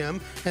 6 p.m.,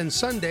 and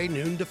Sunday,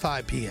 noon to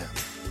 5 p.m.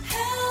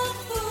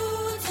 Health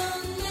Foods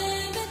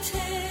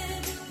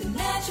Unlimited, the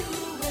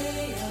natural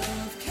way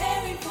of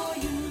caring for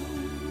you.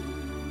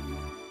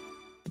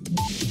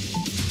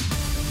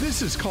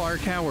 This is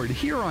Clark Howard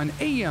here on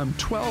AM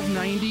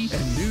 1290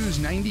 and News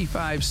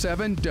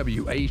 95.7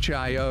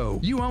 WHIO.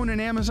 You own an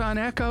Amazon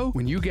Echo?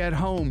 When you get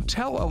home,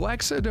 tell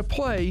Alexa to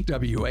play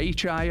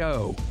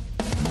WHIO.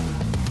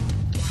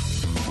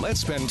 Let's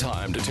spend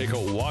time to take a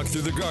walk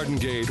through the Garden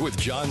Gate with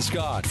John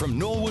Scott from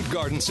Knollwood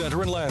Garden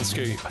Center and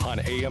Landscape on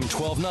AM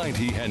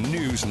 1290 and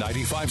News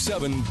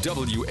 95.7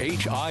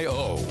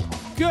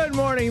 WHIO. Good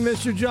morning,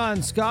 Mr.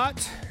 John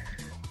Scott.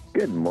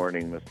 Good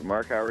morning, Mr.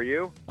 Mark. How are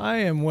you? I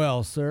am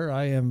well, sir.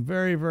 I am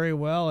very, very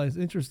well. It's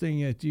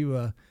interesting that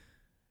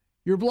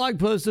your blog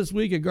post this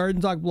week at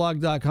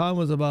gardentalkblog.com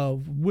was about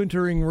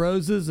wintering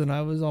roses, and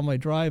I was on my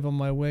drive on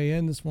my way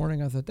in this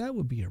morning. I thought that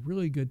would be a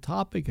really good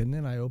topic, and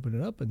then I opened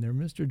it up, and there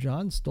Mr.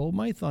 John stole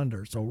my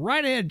thunder. So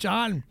right ahead,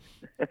 John.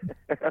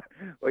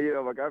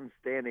 Well, look, I'm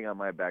standing on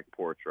my back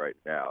porch right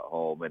now at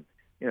home, and,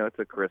 it's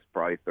a crisp,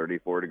 probably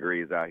 34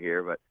 degrees out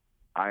here, but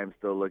I am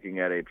still looking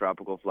at a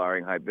tropical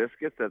flowering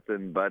hibiscus that's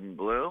in bud and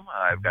bloom.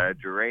 I've got a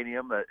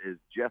geranium that is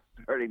just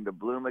starting to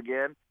bloom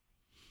again.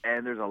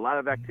 And there's a lot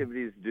of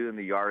activities to do in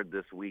the yard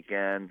this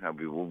weekend.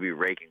 We'll be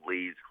raking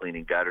leaves,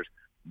 cleaning gutters.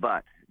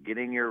 But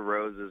getting your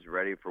roses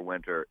ready for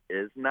winter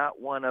is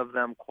not one of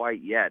them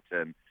quite yet.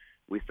 And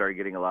we started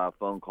getting a lot of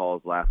phone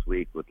calls last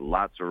week with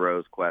lots of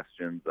rose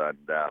questions. And,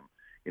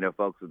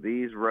 folks,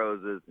 these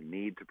roses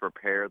need to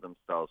prepare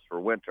themselves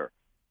for winter.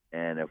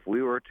 And if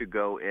we were to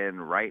go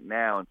in right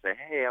now and say,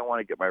 hey, I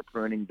want to get my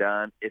pruning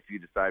done, if you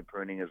decide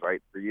pruning is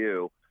right for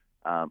you,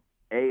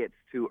 it's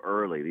too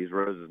early. These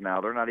roses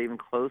now, they're not even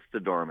close to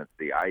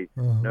dormancy. I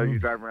know you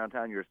drive around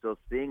town, you're still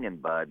seeing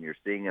in bud and you're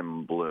seeing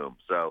in bloom.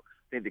 So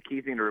I think the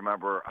key thing to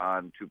remember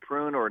on to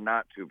prune or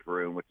not to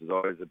prune, which is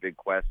always a big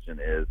question,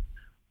 is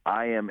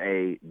I am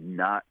a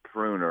not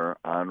pruner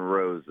on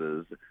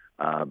roses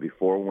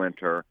before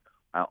winter.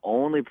 I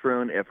only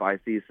prune if I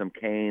see some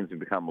canes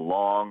become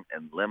long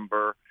and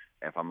limber,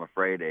 if I'm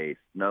afraid a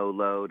snow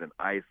load, an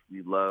ice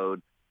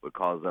load, would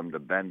cause them to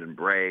bend and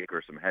break,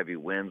 or some heavy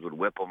winds would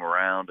whip them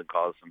around and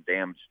cause some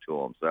damage to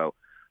them. So,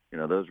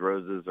 those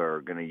roses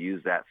are going to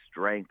use that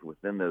strength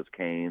within those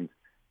canes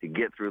to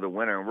get through the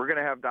winter. And we're going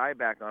to have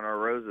dieback on our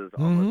roses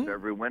almost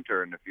every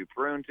winter. And if you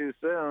prune too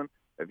soon,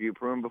 if you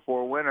prune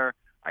before winter,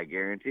 I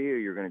guarantee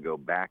you're going to go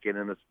back in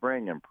the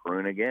spring and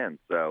prune again.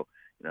 So,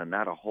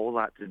 not a whole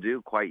lot to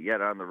do quite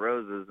yet on the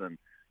roses. And,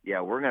 yeah,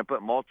 we're going to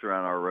put mulch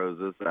around our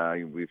roses.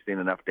 We've seen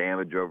enough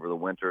damage over the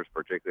winters,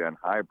 particularly on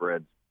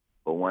hybrids.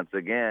 But once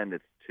again,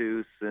 it's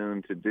too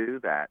soon to do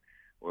that.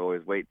 We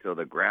always wait till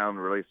the ground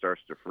really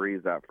starts to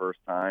freeze that first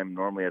time.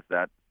 Normally it's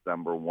that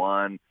December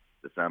 1,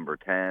 December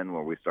 10,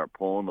 where we start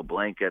pulling the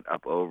blanket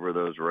up over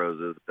those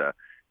roses to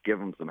give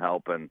them some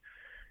help. And,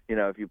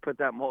 if you put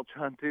that mulch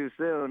on too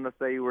soon, let's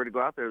say you were to go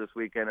out there this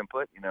weekend and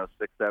put,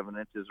 6-7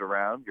 inches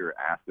around, you're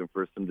asking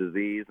for some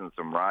disease and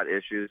some rot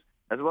issues,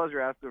 as well as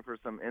you're asking for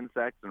some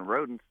insects and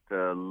rodents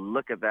to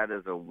look at that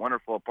as a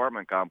wonderful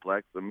apartment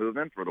complex and move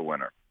in for the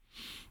winter.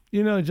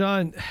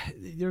 John,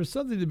 there's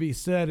something to be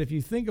said. If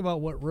you think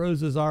about what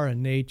roses are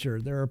in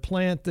nature, they're a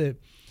plant that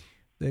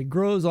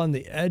grows on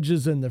the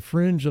edges and the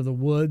fringe of the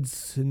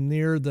woods and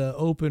near the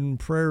open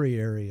prairie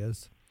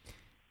areas.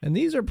 And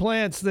these are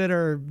plants that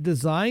are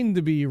designed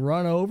to be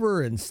run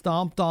over and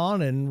stomped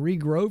on and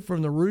regrow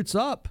from the roots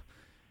up.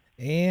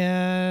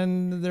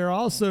 And they're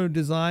also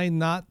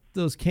designed,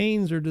 those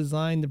canes are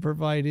designed to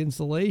provide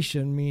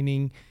insulation,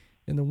 meaning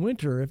in the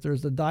winter, if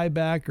there's a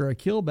dieback or a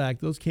killback,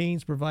 those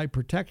canes provide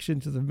protection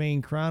to the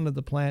main crown of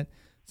the plant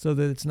so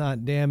that it's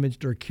not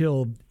damaged or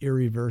killed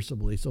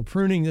irreversibly. So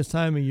pruning this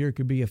time of year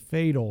could be a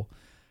fatal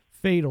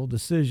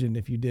decision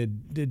if you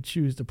did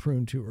choose to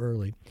prune too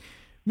early.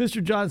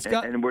 Mr. John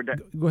Scott, and we're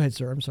done. Go ahead,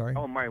 sir. I'm sorry.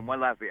 Oh, my,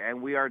 one last thing.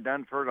 And we are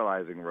done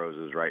fertilizing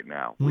roses right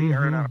now. We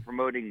are not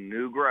promoting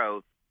new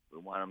growth. We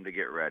want them to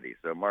get ready.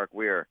 So, Mark,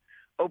 we are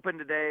open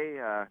today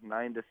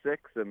 9 to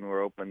 6, and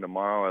we're open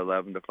tomorrow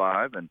 11 to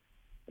 5. And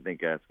I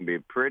think it's going to be a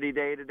pretty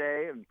day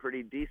today and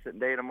pretty decent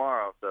day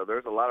tomorrow. So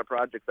there's a lot of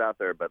projects out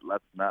there, but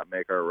let's not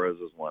make our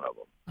roses one of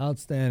them.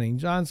 Outstanding.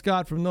 John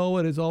Scott from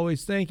Knollwood, as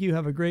always, thank you.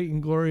 Have a great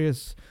and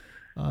glorious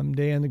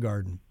day in the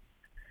garden.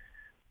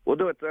 We'll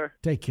do it, sir.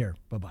 Take care.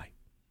 Bye-bye.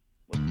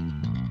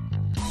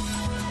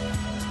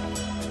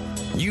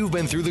 You've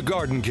been through the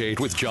Garden Gate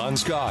with John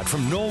Scott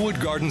from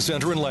Knollwood Garden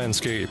Center and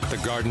Landscape. The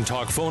Garden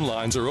Talk phone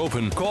lines are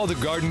open. Call the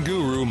garden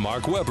guru,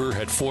 Mark Weber,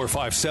 at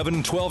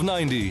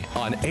 457-1290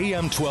 on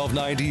AM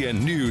 1290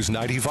 and News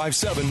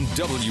 95.7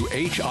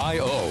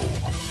 WHIO.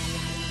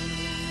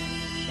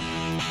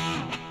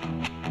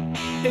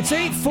 It's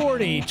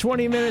 8:40,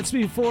 20 minutes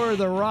before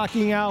the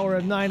rocking hour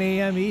of 9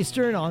 a.m.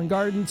 Eastern on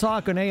Garden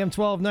Talk on AM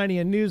 1290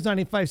 and News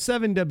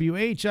 95.7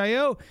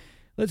 WHIO.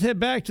 Let's head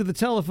back to the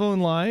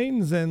telephone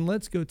lines and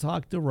let's go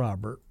talk to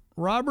Robert.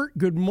 Robert,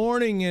 good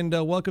morning and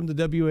welcome to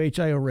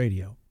WHIO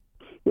Radio.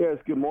 Yes,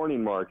 good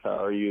morning, Mark.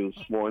 How are you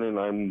this morning?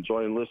 I'm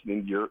enjoying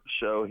listening to your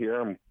show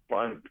here. I'm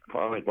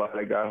finally glad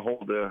I got a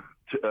hold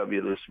of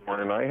you this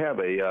morning. I have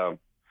about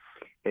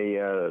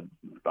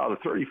a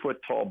 30-foot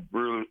tall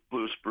blue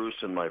spruce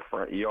in my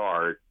front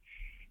yard,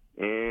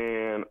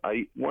 And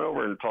I went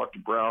over and talked to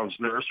Brown's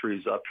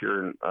Nurseries up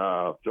here in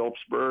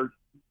Phillipsburg.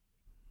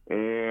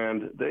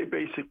 And they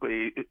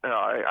basically,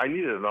 I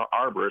needed an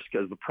arborist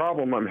because the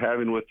problem I'm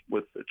having with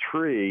the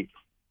tree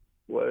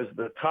was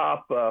the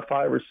top 5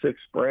 or 6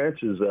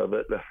 branches of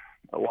it.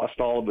 I lost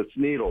all of its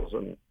needles,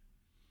 and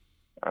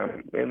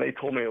they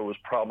told me it was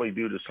probably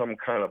due to some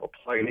kind of a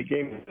plague. They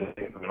gave me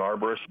an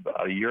arborist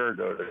about a year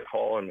ago to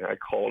call, and I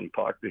called and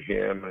talked to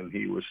him, and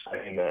he was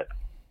saying that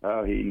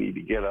he needed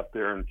to get up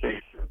there and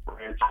take the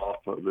branch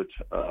off of it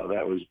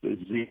that was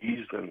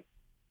diseased and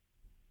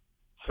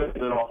send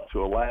it off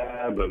to a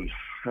lab, and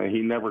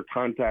he never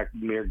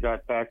contacted me or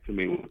got back to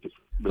me with this.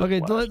 Okay,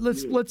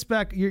 let's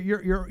back.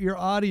 Your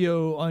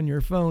audio on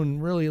your phone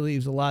really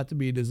leaves a lot to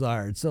be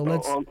desired. So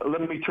let's.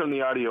 Let me turn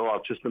the audio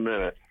off just a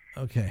minute.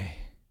 Okay.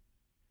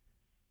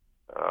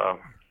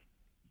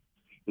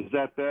 Is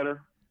that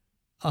better?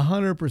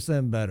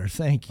 100% better.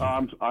 Thank you.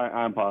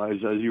 I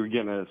apologize. You were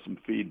getting some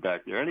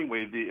feedback there.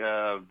 Anyway, did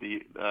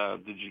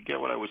you get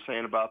what I was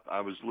saying about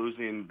I was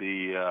losing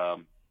the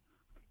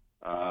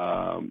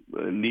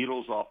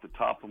needles off the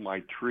top of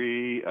my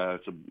tree?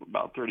 It's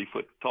about 30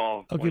 foot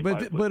tall. Okay,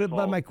 but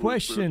my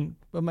question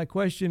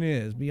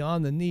is,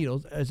 beyond the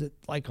needles, is it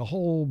like a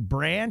whole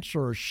branch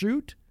or a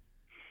shoot?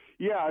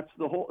 Yeah, it's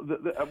the whole.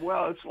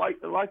 Well, it's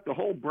like the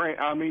whole branch.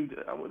 I mean,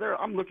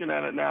 I'm looking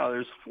at it now.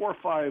 There's 4 or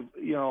 5,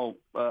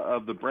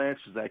 of the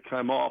branches that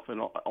come off, and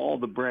all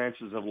the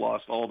branches have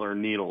lost all their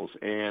needles.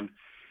 And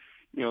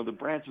the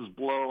branches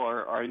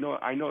below I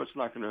know it's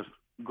not going to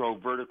grow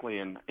vertically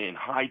in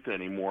height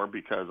anymore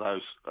because I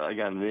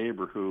got a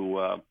neighbor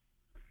who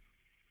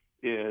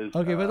is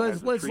okay. But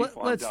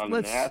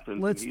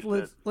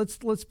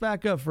let's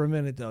back up for a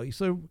minute though.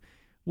 So,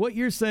 what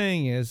you're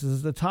saying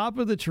is the top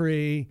of the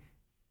tree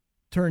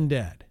turned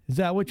dead. Is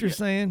that what you're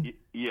saying?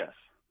 Yes.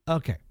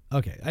 Okay.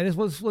 I just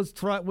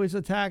let's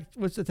attack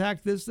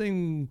this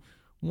thing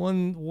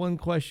one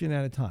question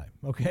at a time.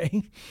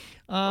 Okay.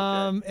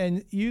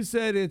 And you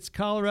said it's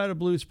Colorado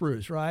blue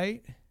spruce,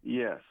 right?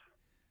 Yes.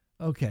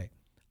 Okay.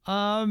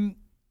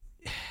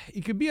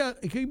 It could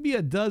be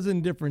a dozen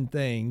different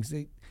things.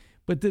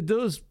 But did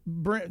those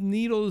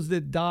needles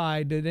that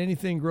died, did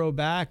anything grow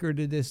back or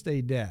did they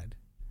stay dead?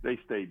 They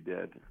stayed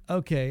dead.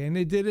 Okay, and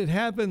did it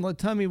happen?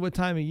 Tell me what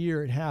time of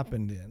year it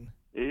happened in.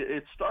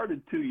 It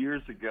started 2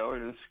 years ago,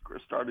 and it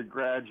started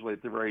gradually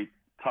at the very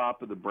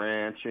top of the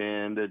branch,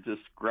 and it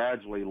just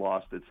gradually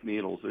lost its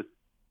needles. It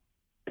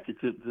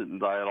didn't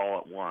die at all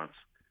at once.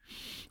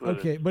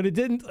 But it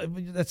didn't.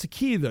 That's the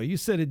key, though. You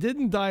said it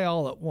didn't die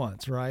all at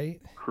once, right?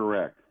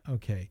 Correct.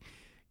 Okay.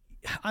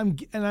 I'm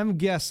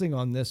guessing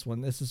on this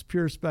one. This is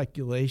pure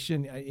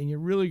speculation, and you're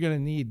really going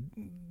to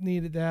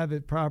need to have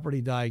it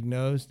properly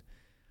diagnosed.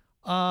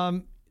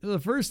 The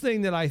first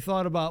thing that I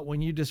thought about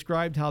when you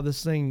described how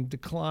this thing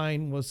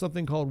declined was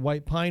something called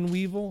white pine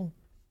weevil.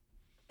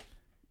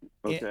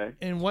 Okay.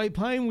 And white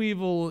pine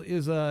weevil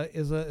is a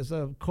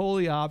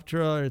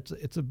coleoptera.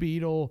 It's a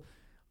beetle.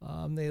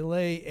 They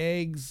lay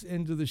eggs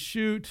into the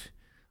shoot.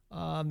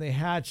 They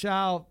hatch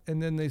out,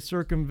 and then they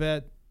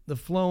circumvent the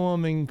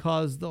phloem and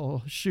cause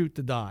the shoot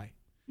to die.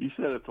 You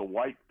said it's a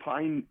white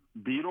pine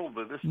beetle?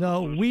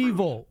 No,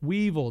 weevil.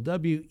 Weevil.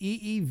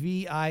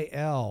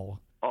 Weevil.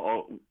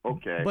 Oh,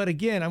 okay. But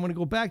again, I'm going to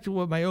go back to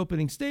what my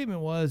opening statement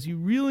was. You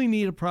really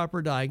need a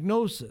proper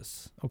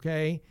diagnosis,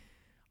 okay?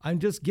 I'm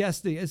just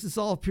guessing. This is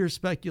all pure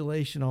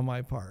speculation on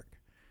my part.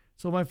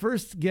 So my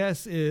first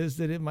guess is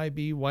that it might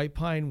be white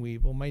pine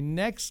weevil. My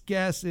next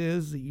guess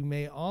is that you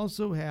may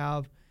also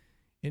have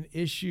an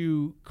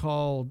issue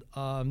called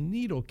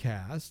needle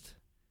cast,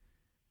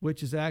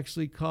 which is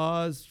actually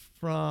caused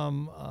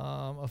from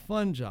a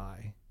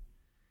fungi.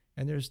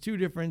 And there's 2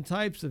 different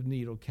types of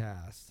needle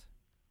cast.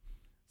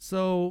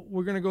 So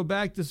we're going to go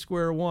back to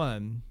square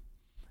one.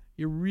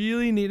 You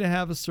really need to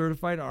have a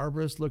certified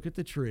arborist look at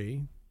the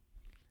tree,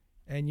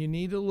 and you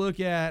need to look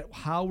at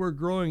how we're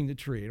growing the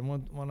tree. And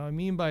what I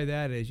mean by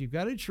that is you've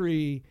got a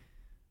tree,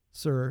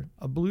 sir,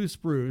 a blue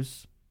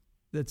spruce,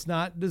 that's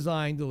not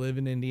designed to live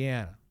in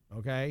Indiana,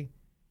 okay?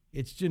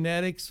 Its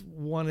genetics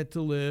want it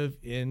to live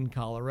in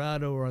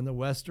Colorado or on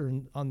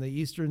the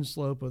eastern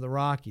slope of the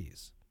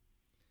Rockies.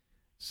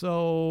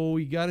 So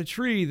you got a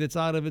tree that's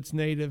out of its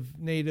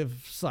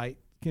native site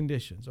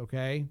conditions,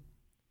 okay?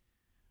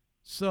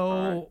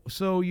 So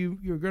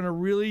you're going to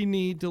really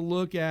need to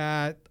look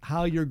at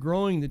how you're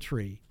growing the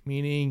tree,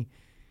 meaning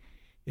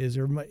does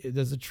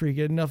the tree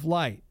get enough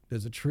light?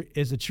 Is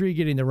the tree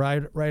getting the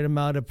right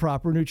amount of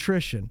proper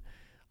nutrition?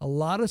 A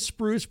lot of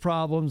spruce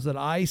problems that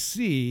I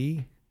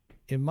see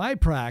in my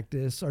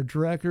practice are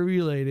directly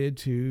related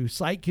to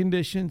site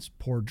conditions,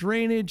 poor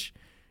drainage,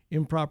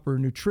 improper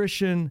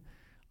nutrition,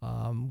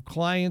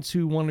 clients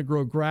who want to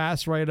grow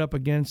grass right up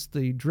against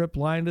the drip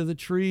line of the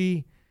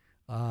tree.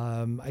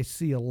 I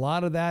see a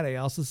lot of that. I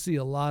also see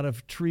a lot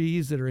of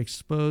trees that are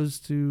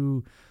exposed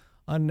to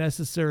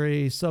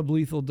unnecessary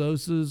sublethal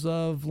doses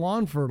of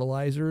lawn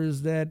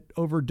fertilizers that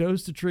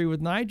overdose the tree with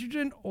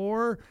nitrogen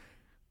or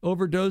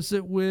overdose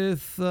it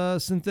with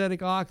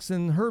synthetic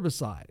auxin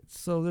herbicides.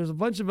 So there's a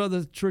bunch of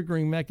other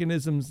triggering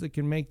mechanisms that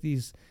can make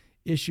these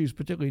issues,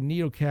 particularly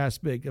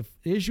needlecast, big.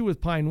 The issue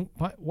with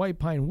white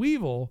pine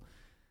weevil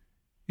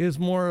is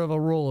more of a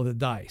roll of the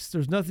dice.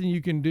 There's nothing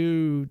you can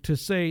do to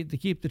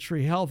keep the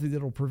tree healthy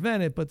that'll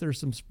prevent it, but there's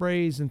some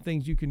sprays and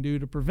things you can do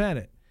to prevent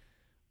it.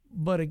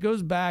 But it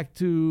goes back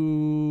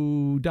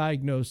to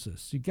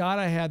diagnosis. You got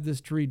to have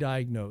this tree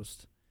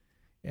diagnosed.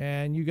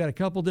 And you got a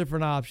couple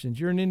different options.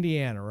 You're in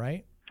Indiana,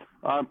 right?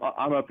 I'm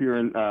up here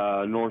in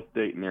North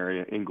Dayton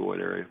area,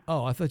 Inglewood area.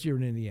 Oh, I thought you were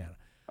in Indiana.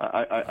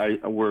 I'm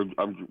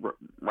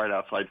right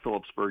outside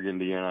Phillipsburg,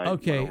 Indiana.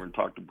 Okay. I went over and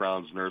talked to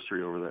Brown's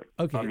Nursery over there.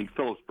 Okay. I mean,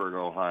 Phillipsburg,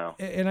 Ohio.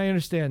 And I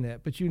understand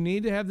that, but you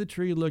need to have the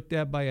tree looked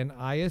at by an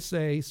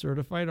ISA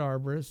certified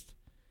arborist.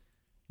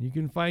 You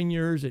can find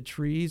yours at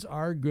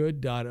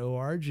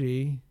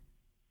treesaregood.org.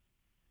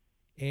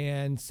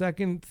 And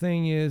second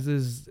thing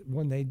is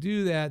when they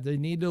do that, they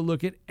need to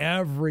look at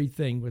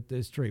everything with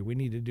this tree. We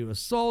need to do a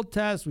soil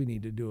test. We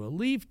need to do a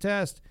leaf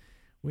test.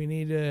 We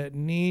need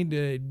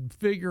to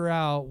figure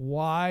out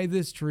why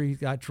this tree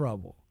got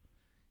trouble.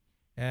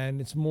 And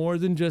it's more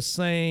than just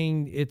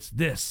saying it's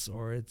this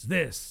or it's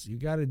this. You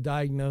got to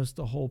diagnose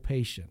the whole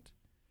patient.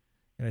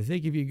 And I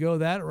think if you go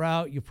that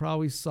route, you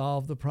probably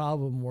solve the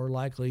problem more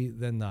likely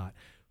than not.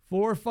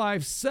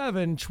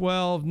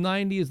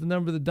 457-1290 is the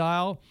number to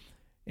dial.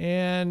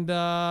 And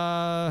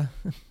I'll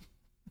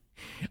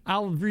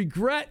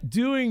regret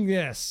doing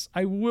this.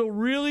 I will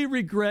really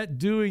regret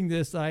doing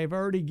this. I've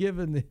already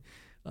given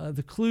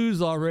the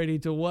clues already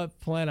to what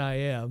plant I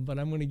am, but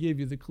I'm going to give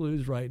you the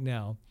clues right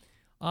now.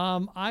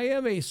 I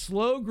am a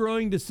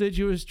slow-growing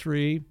deciduous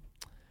tree.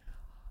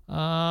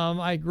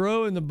 I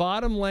grow in the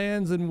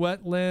bottomlands and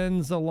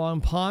wetlands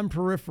along pond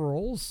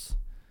peripherals.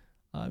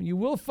 You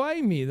will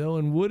find me, though,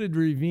 in wooded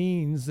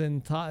ravines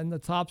and in the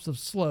tops of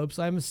slopes.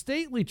 I'm a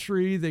stately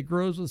tree that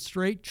grows with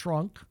straight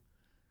trunk,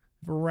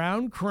 a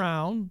round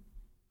crown.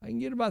 I can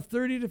get about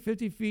 30 to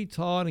 50 feet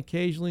tall and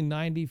occasionally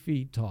 90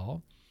 feet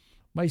tall.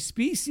 My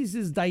species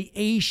is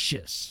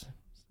dioecious.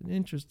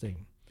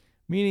 Interesting.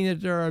 Meaning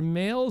that there are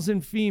males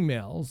and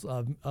females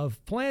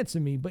of plants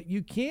in me, but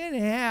you can't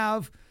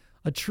have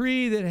a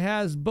tree that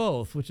has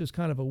both, which is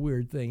kind of a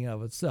weird thing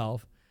of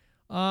itself.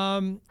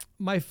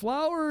 My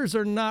flowers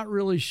are not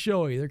really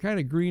showy. They're kind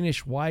of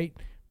greenish white,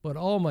 but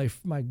oh my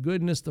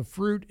goodness, the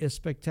fruit is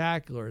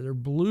spectacular. They're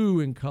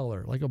blue in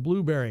color, like a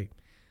blueberry.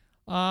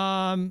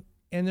 And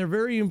they're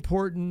very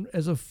important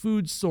as a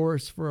food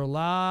source for a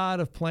lot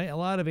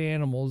of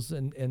animals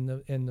in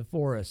the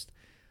forest.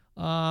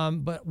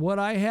 But what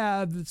I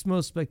have that's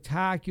most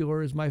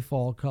spectacular is my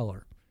fall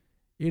color.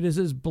 It is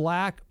as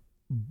black,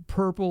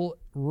 purple,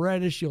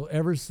 reddish you'll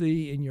ever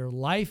see in your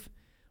life.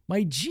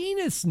 My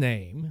genus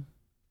name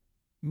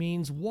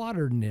means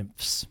water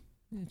nymphs.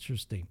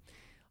 Interesting.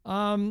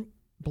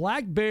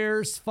 Black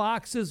bears,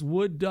 foxes,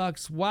 wood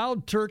ducks,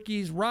 wild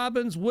turkeys,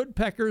 robins,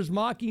 woodpeckers,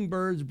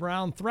 mockingbirds,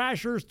 brown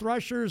thrashers,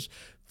 thrushers,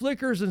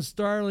 flickers, and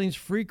starlings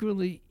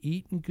frequently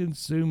eat and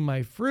consume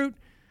my fruit.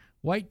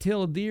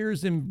 White-tailed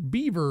deers and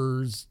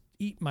beavers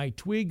eat my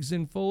twigs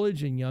and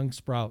foliage and young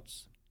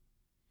sprouts.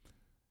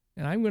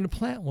 And I'm going to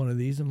plant one of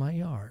these in my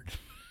yard.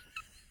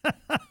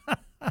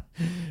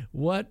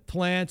 What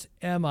plant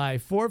am I?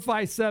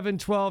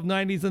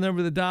 457-1290 is the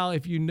number to dial.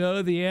 If you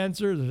know the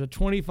answer, there's a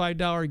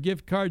 $25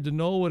 gift card to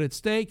know what at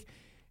stake.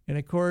 And,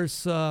 of course,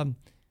 some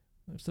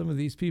of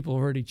these people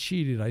have already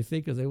cheated, I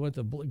think, because they went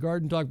to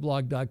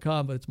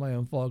gardentalkblog.com, but it's my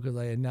own fault because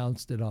I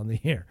announced it on the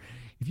air.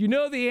 If you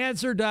know the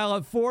answer, dial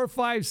up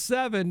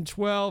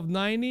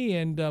 457-1290.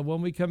 And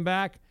when we come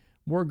back,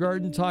 more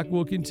Garden Talk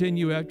will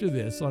continue after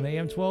this on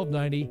AM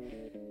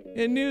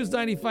 1290 and News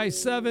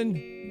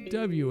 95.7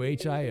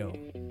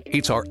 WHIO.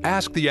 It's our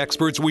Ask the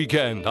Experts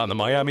weekend on the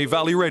Miami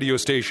Valley radio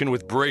station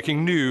with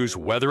breaking news,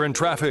 weather, and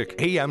traffic.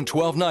 AM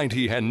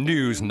 1290 and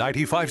News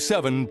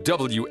 95.7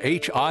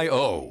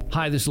 WHIO.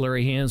 Hi, this is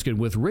Larry Hanskin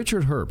with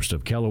Richard Herbst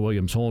of Keller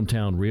Williams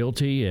Hometown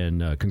Realty.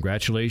 And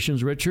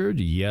congratulations, Richard.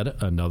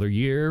 Yet another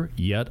year,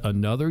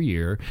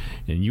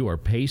 and you are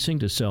pacing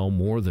to sell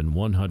more than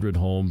 100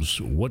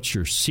 homes. What's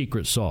your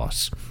secret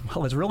sauce?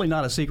 Well, it's really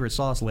not a secret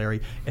sauce,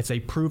 Larry. It's a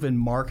proven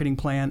marketing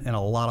plan and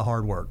a lot of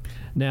hard work.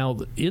 Now,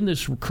 in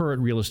this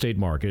current real estate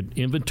market,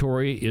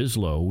 inventory is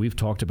low. We've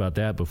talked about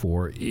that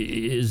before.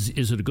 Is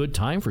it a good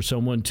time for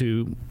someone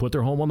to put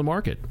their home on the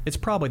market? It's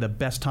probably the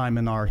best time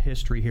in our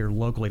history here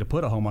locally to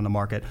put a home on the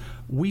market.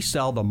 We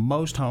sell the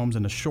most homes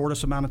in the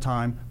shortest amount of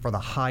time for the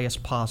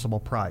highest possible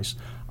price.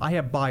 I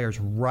have buyers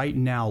right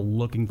now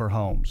looking for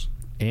homes.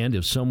 And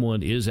if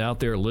someone is out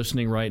there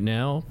listening right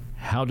now,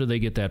 how do they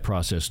get that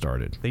process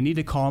started? They need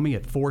to call me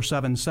at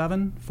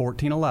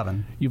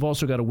 477-1411. You've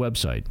also got a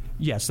website.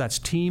 Yes, that's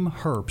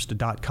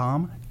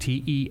teamherbst.com,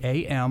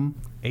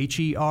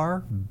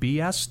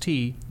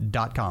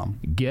 TeamHerbst.com.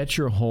 Get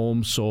your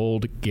home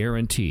sold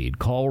guaranteed.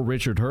 Call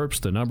Richard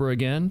Herbst. The number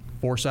again?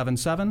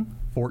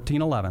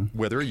 477-1411.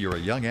 Whether you're a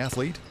young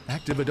athlete,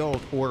 active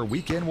adult, or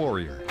weekend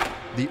warrior,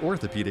 The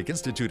Orthopedic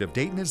Institute of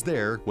Dayton is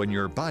there when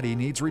your body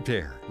needs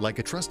repair. Like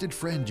a trusted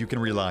friend you can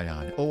rely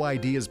on,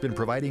 OID has been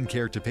providing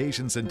care to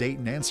patients in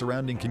Dayton and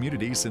surrounding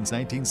communities since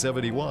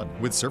 1971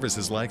 with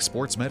services like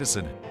sports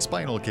medicine,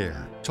 spinal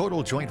care,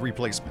 total joint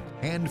replacement,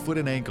 hand, foot,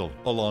 and ankle,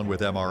 along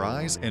with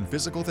MRIs and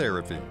physical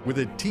therapy, with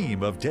a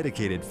team of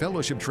dedicated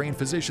fellowship-trained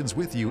physicians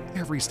with you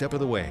every step of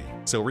the way.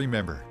 So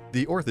remember,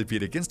 the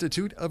Orthopedic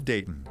Institute of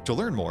Dayton. To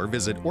learn more,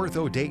 visit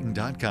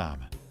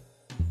orthodayton.com.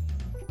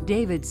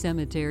 David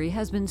Cemetery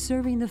has been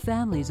serving the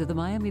families of the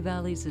Miami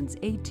Valley since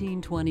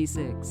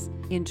 1826.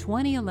 In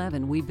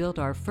 2011, we built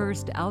our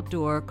first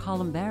outdoor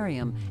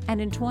columbarium,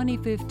 and in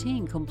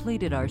 2015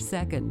 completed our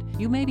second.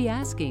 You may be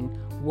asking,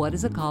 what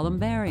is a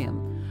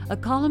columbarium? A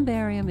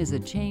columbarium is a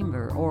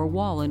chamber or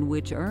wall in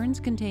which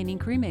urns containing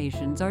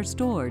cremations are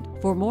stored.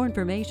 For more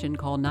information,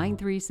 call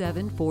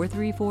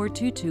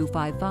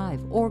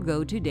 937-434-2255 or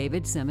go to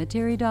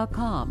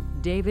davidcemetery.com.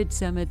 David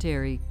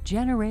Cemetery,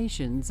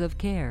 generations of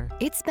care.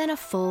 It's been a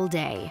full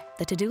day.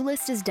 The to-do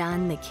list is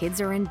done, the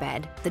kids are in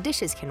bed, the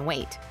dishes can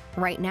wait.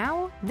 Right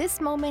now, this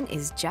moment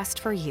is just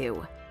for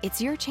you. It's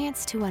your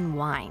chance to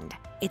unwind.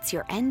 It's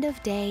your end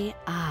of day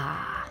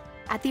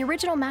At the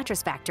Original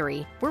Mattress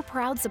Factory, we're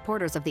proud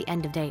supporters of the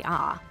End of Day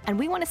and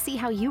we want to see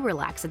how you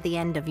relax at the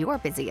end of your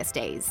busiest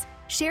days.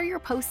 Share your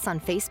posts on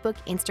Facebook,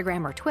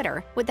 Instagram, or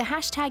Twitter with the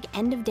hashtag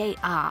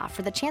EndOfDayAh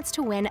for the chance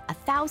to win a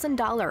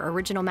 $1,000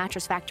 Original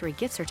Mattress Factory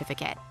gift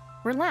certificate.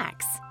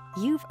 Relax.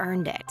 You've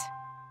earned it.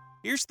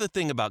 Here's the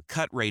thing about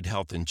cut-rate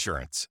health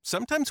insurance.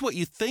 Sometimes what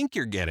you think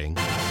you're getting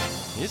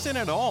isn't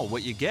at all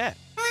what you get.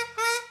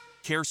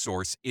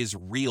 CareSource is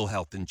real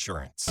health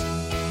insurance.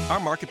 Our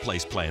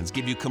marketplace plans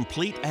give you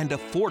complete and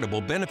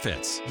affordable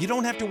benefits. You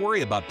don't have to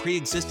worry about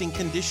pre-existing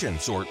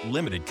conditions or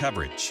limited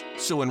coverage.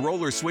 So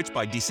enroll or switch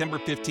by December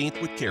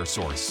 15th with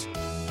CareSource.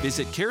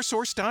 Visit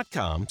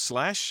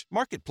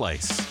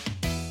caresource.com/marketplace.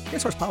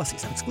 CareSource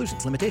policies have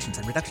exclusions, limitations,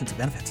 and reductions of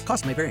benefits.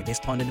 Costs may vary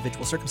based upon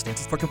individual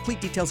circumstances. For complete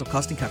details of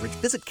cost and coverage,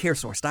 visit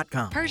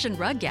caresource.com. Persian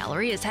Rug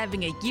Gallery is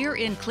having a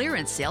year-end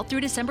clearance sale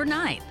through December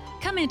 9th.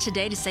 Come in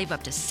today to save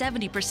up to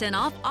 70%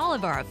 off all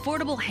of our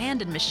affordable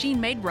hand and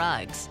machine-made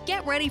rugs.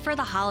 Get ready for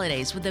the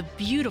holidays with a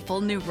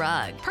beautiful new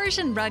rug.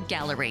 Persian Rug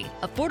Gallery,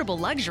 affordable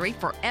luxury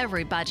for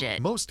every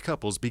budget. Most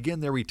couples begin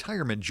their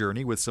retirement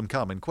journey with some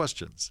common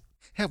questions.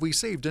 Have we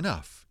saved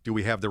enough? Do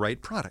we have the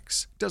right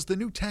products? Does the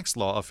new tax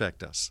law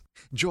affect us?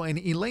 Join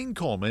Elaine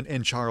Coleman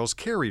and Charles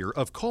Carrier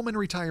of Coleman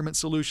Retirement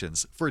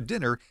Solutions for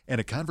dinner and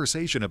a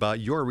conversation about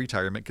your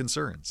retirement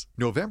concerns.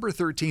 November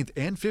 13th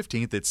and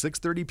 15th at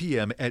 6:30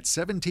 p.m. at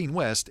 17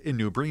 West in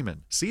New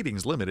Bremen.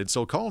 Seating's limited,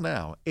 so call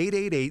now,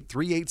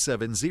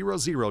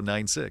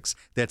 888-387-0096.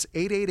 That's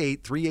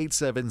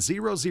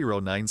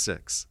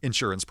 888-387-0096.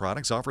 Insurance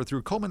products offered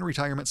through Coleman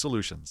Retirement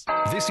Solutions.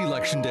 This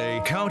election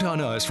day, count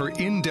on us for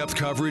in-depth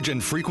coverage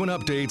and frequent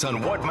updates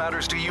on what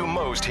matters to you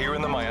most here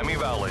in the Miami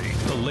Valley.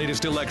 The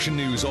latest election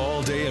news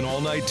all day and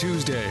all night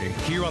Tuesday,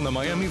 here on the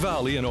Miami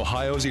Valley and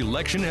Ohio's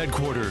election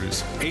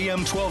headquarters.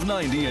 AM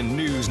 1290 and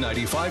News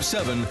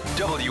 95.7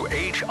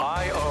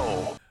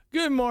 WHIO.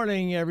 Good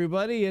morning,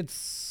 everybody.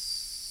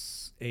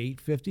 It's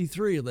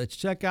 8:53. Let's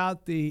check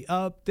out the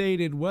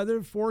updated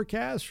weather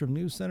forecast from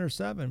News Center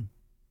 7.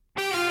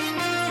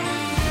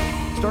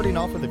 Starting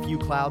off with a few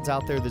clouds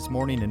out there this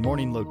morning and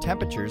morning low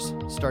temperatures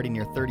starting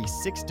near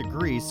 36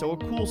 degrees, so a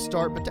cool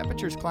start, but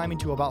temperatures climbing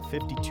to about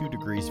 52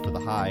 degrees for the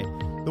high.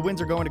 The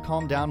winds are going to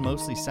calm down,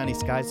 mostly sunny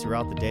skies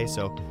throughout the day,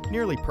 so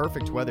nearly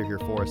perfect weather here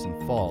for us in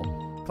fall.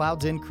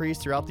 Clouds increase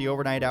throughout the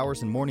overnight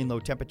hours and morning low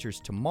temperatures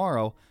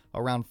tomorrow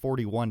around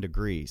 41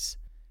 degrees.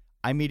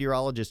 I'm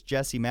meteorologist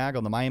Jesse Mag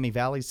on the Miami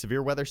Valley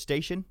Severe Weather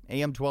Station,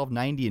 AM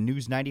 1290 and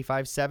News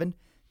 95.7.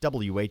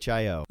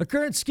 WHIO. A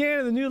current scan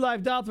of the new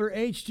live Doppler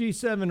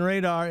HG7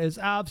 radar is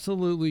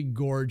absolutely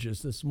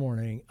gorgeous this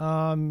morning.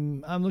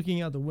 I'm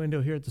looking out the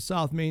window here at the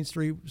South Main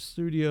Street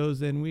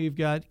studios, and we've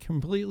got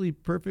completely,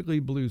 perfectly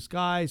blue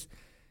skies,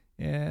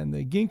 and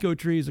the ginkgo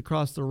trees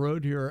across the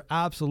road here are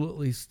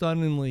absolutely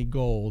stunningly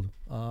gold.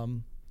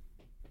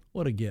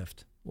 What a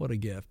gift. What a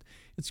gift.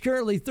 It's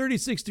currently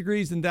 36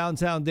 degrees in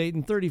downtown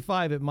Dayton,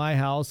 35 at my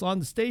house. On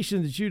the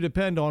station that you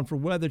depend on for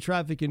weather,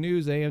 traffic, and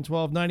news, AM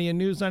 1290 and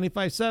News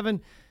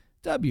 95.7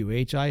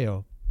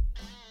 WHIO.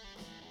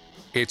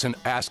 It's an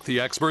Ask the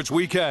Experts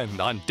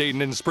weekend on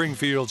Dayton and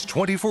Springfield's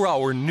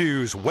 24-hour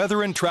news,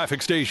 weather, and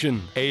traffic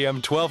station, AM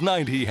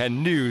 1290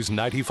 and News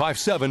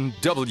 95.7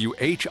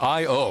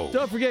 WHIO.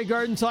 Don't forget,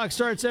 Garden Talk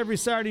starts every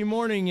Saturday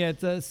morning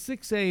at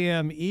 6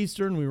 a.m.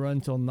 Eastern. We run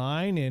till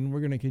 9, and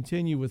we're going to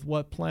continue with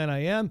What Plan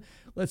I Am.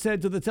 Let's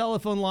head to the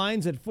telephone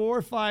lines at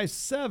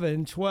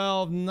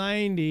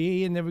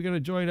 457-1290, and then we're going to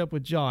join up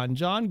with John.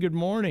 John, good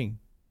morning.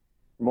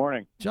 Good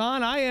morning.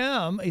 John, I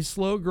am a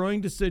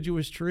slow-growing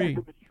deciduous tree.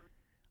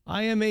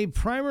 I am a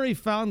primary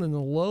found in the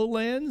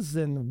lowlands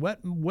and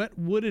wet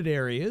wooded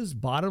areas,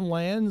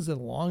 bottomlands, and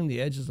along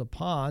the edges of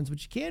ponds,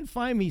 but you can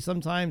find me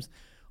sometimes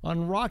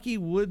on rocky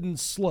wooden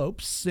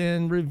slopes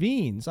and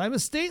ravines. I'm a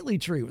stately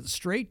tree with a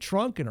straight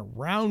trunk and a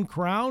round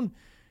crown.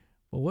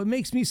 But what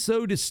makes me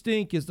so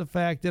distinct is the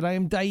fact that I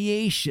am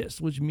dioecious,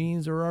 which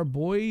means there are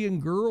boy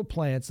and girl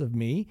plants of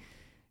me.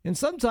 And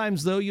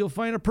sometimes, though, you'll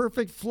find a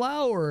perfect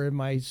flower in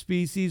my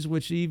species,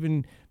 which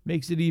even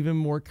makes it even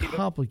more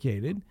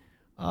complicated.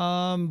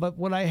 But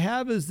what I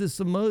have is this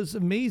most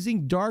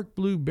amazing dark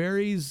blue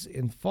berries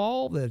in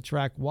fall that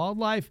attract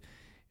wildlife.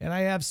 And I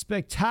have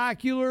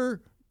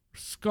spectacular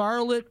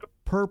scarlet,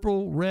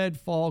 purple, red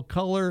fall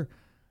color.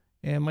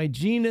 And my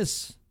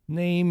genus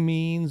name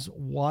means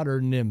water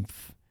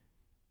nymph.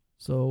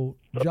 So,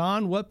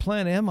 John, what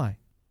plant am I?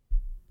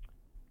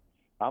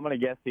 I'm going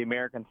to guess the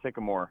American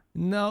sycamore.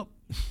 No.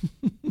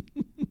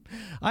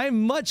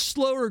 I'm much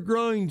slower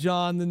growing,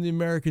 John, than the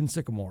American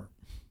sycamore.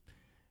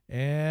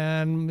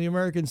 And the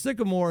American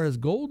sycamore is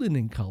golden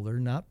in color,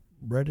 not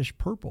reddish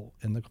purple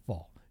in the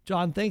fall.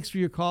 John, thanks for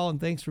your call and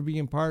thanks for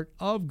being part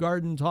of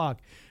Garden Talk.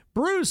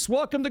 Bruce,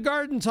 welcome to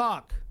Garden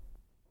Talk.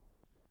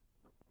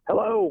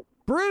 Hello.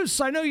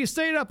 Bruce, I know you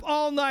stayed up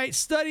all night,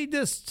 studied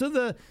this to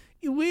the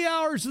wee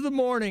hours of the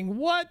morning.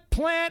 What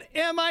plant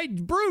am I,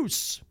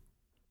 Bruce?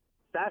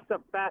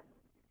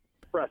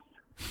 Sassafras.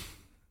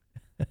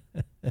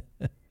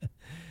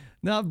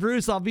 Now,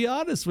 Bruce, I'll be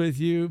honest with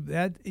you.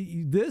 That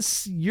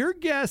your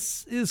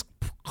guess is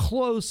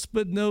close,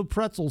 but no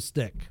pretzel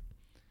stick.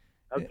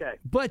 Okay.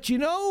 But, you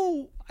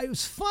know, it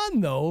was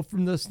fun, though,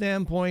 from the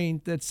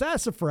standpoint that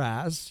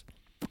sassafras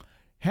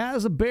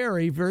has a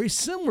berry very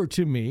similar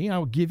to me.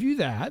 I'll give you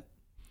that.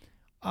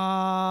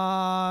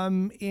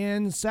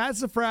 And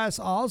sassafras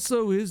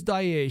also is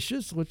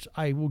dioecious, which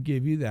I will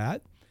give you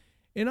that.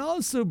 And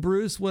also,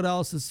 Bruce, what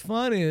else is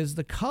fun is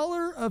the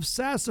color of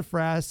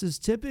sassafras is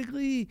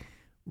typically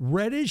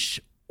reddish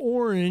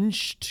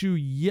orange to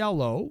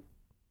yellow,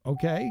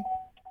 okay?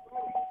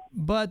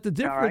 But the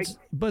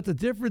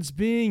difference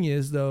being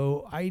is,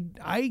 though,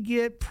 I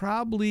get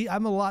probably,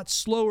 I'm a lot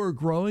slower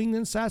growing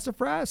than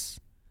sassafras.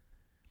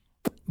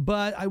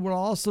 But I will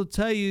also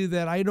tell you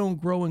that I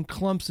don't grow in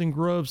clumps and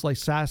groves like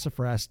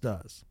sassafras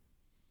does.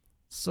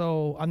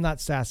 So I'm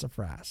not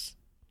sassafras.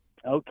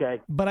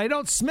 Okay. But I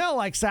don't smell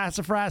like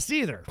sassafras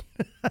either.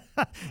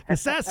 And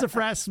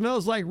sassafras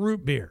smells like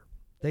root beer.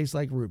 Tastes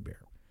like root beer.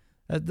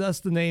 That's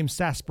the name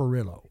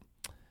sarsaparilla.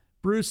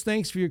 Bruce,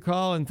 thanks for your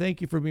call, and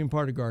thank you for being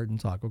part of Garden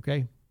Talk,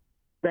 okay?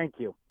 Thank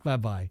you.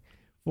 Bye-bye.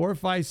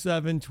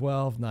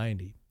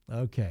 457-1290.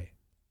 Okay.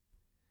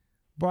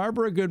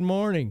 Barbara, good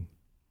morning.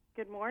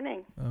 Good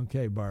morning.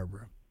 Okay,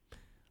 Barbara.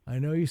 I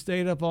know you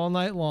stayed up all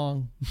night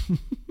long.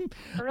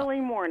 Early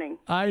morning.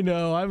 I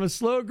know. I'm a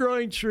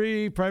slow-growing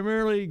tree,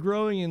 primarily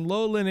growing in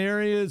lowland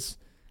areas,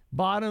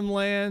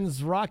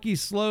 bottomlands, rocky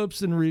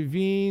slopes, and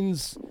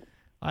ravines.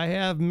 I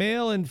have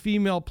male and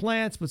female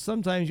plants, but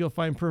sometimes you'll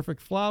find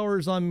perfect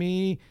flowers on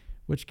me,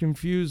 which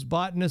confuse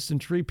botanists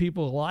and tree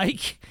people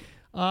alike.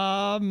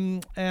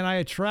 And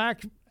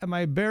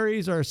my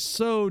berries are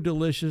so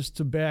delicious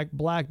to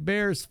black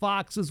bears,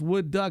 foxes,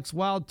 wood ducks,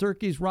 wild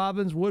turkeys,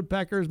 robins,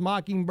 woodpeckers,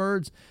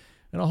 mockingbirds,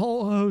 and a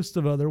whole host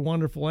of other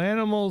wonderful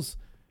animals.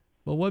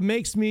 But what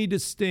makes me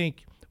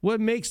distinct,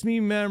 what makes me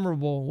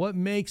memorable, what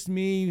makes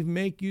me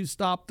make you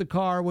stop the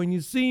car when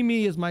you see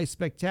me is my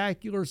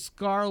spectacular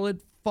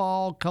scarlet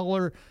fall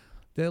color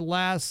that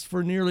lasts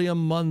for nearly a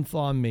month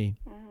on me.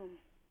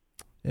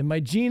 And my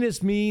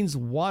genus means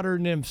water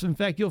nymphs. In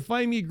fact, you'll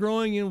find me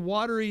growing in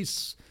watery,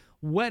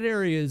 wet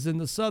areas in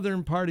the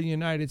southern part of the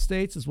United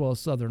States, as well as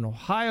southern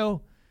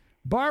Ohio.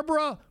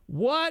 Barbara,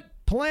 what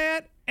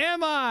plant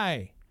am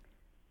I?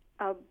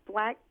 A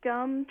black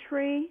gum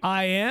tree?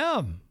 I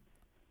am.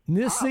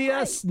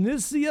 Nissia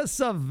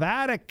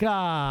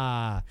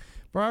savatica.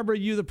 Barbara,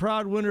 you the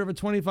proud winner of a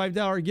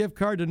 $25 gift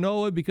card to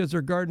NOLA. Because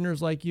they're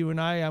gardeners like you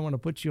and I want to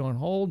put you on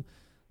hold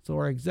so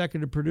our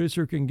executive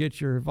producer can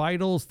get your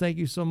vitals. Thank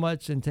you so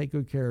much, and take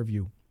good care of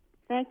you.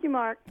 Thank you,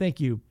 Mark. Thank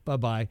you.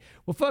 Bye-bye.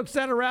 Well, folks,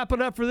 that'll wrap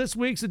it up for this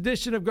week's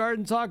edition of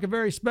Garden Talk. A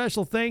very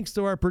special thanks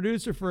to our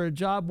producer for a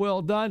job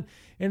well done,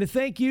 and a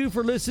thank you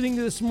for listening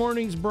to this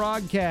morning's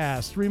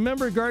broadcast.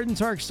 Remember, Garden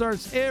Talk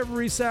starts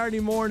every Saturday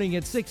morning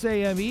at 6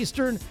 a.m.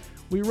 Eastern.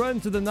 We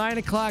run to the 9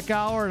 o'clock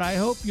hour, and I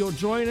hope you'll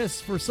join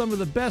us for some of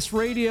the best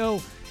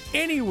radio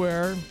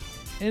anywhere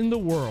in the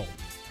world.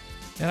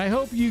 And I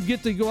hope you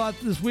get to go out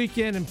this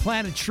weekend and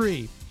plant a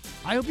tree.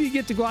 I hope you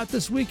get to go out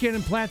this weekend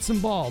and plant some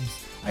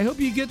bulbs. I hope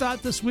you get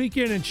out this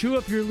weekend and chew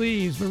up your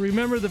leaves, but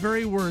remember the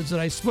very words that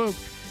I spoke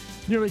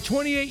nearly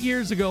 28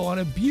 years ago on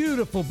a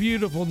beautiful,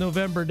 beautiful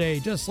November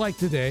day, just like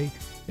today.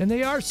 And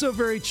they are so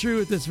very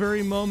true at this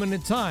very moment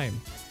in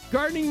time.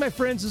 Gardening, my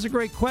friends, is a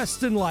great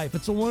quest in life.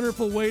 It's a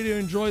wonderful way to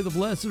enjoy the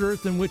blessed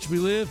earth in which we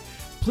live.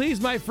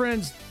 Please, my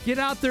friends, get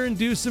out there and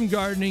do some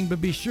gardening,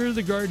 but be sure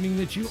the gardening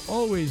that you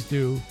always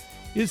do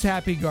is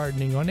happy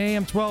gardening on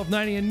AM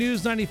 1290 and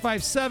News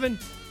 95.7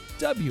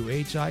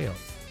 WHIO.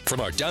 From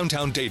our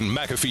downtown Dayton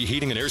McAfee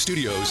Heating and Air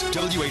Studios,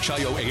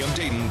 WHIO AM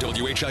Dayton,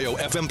 WHIO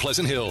FM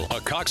Pleasant Hill, a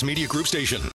Cox Media Group station.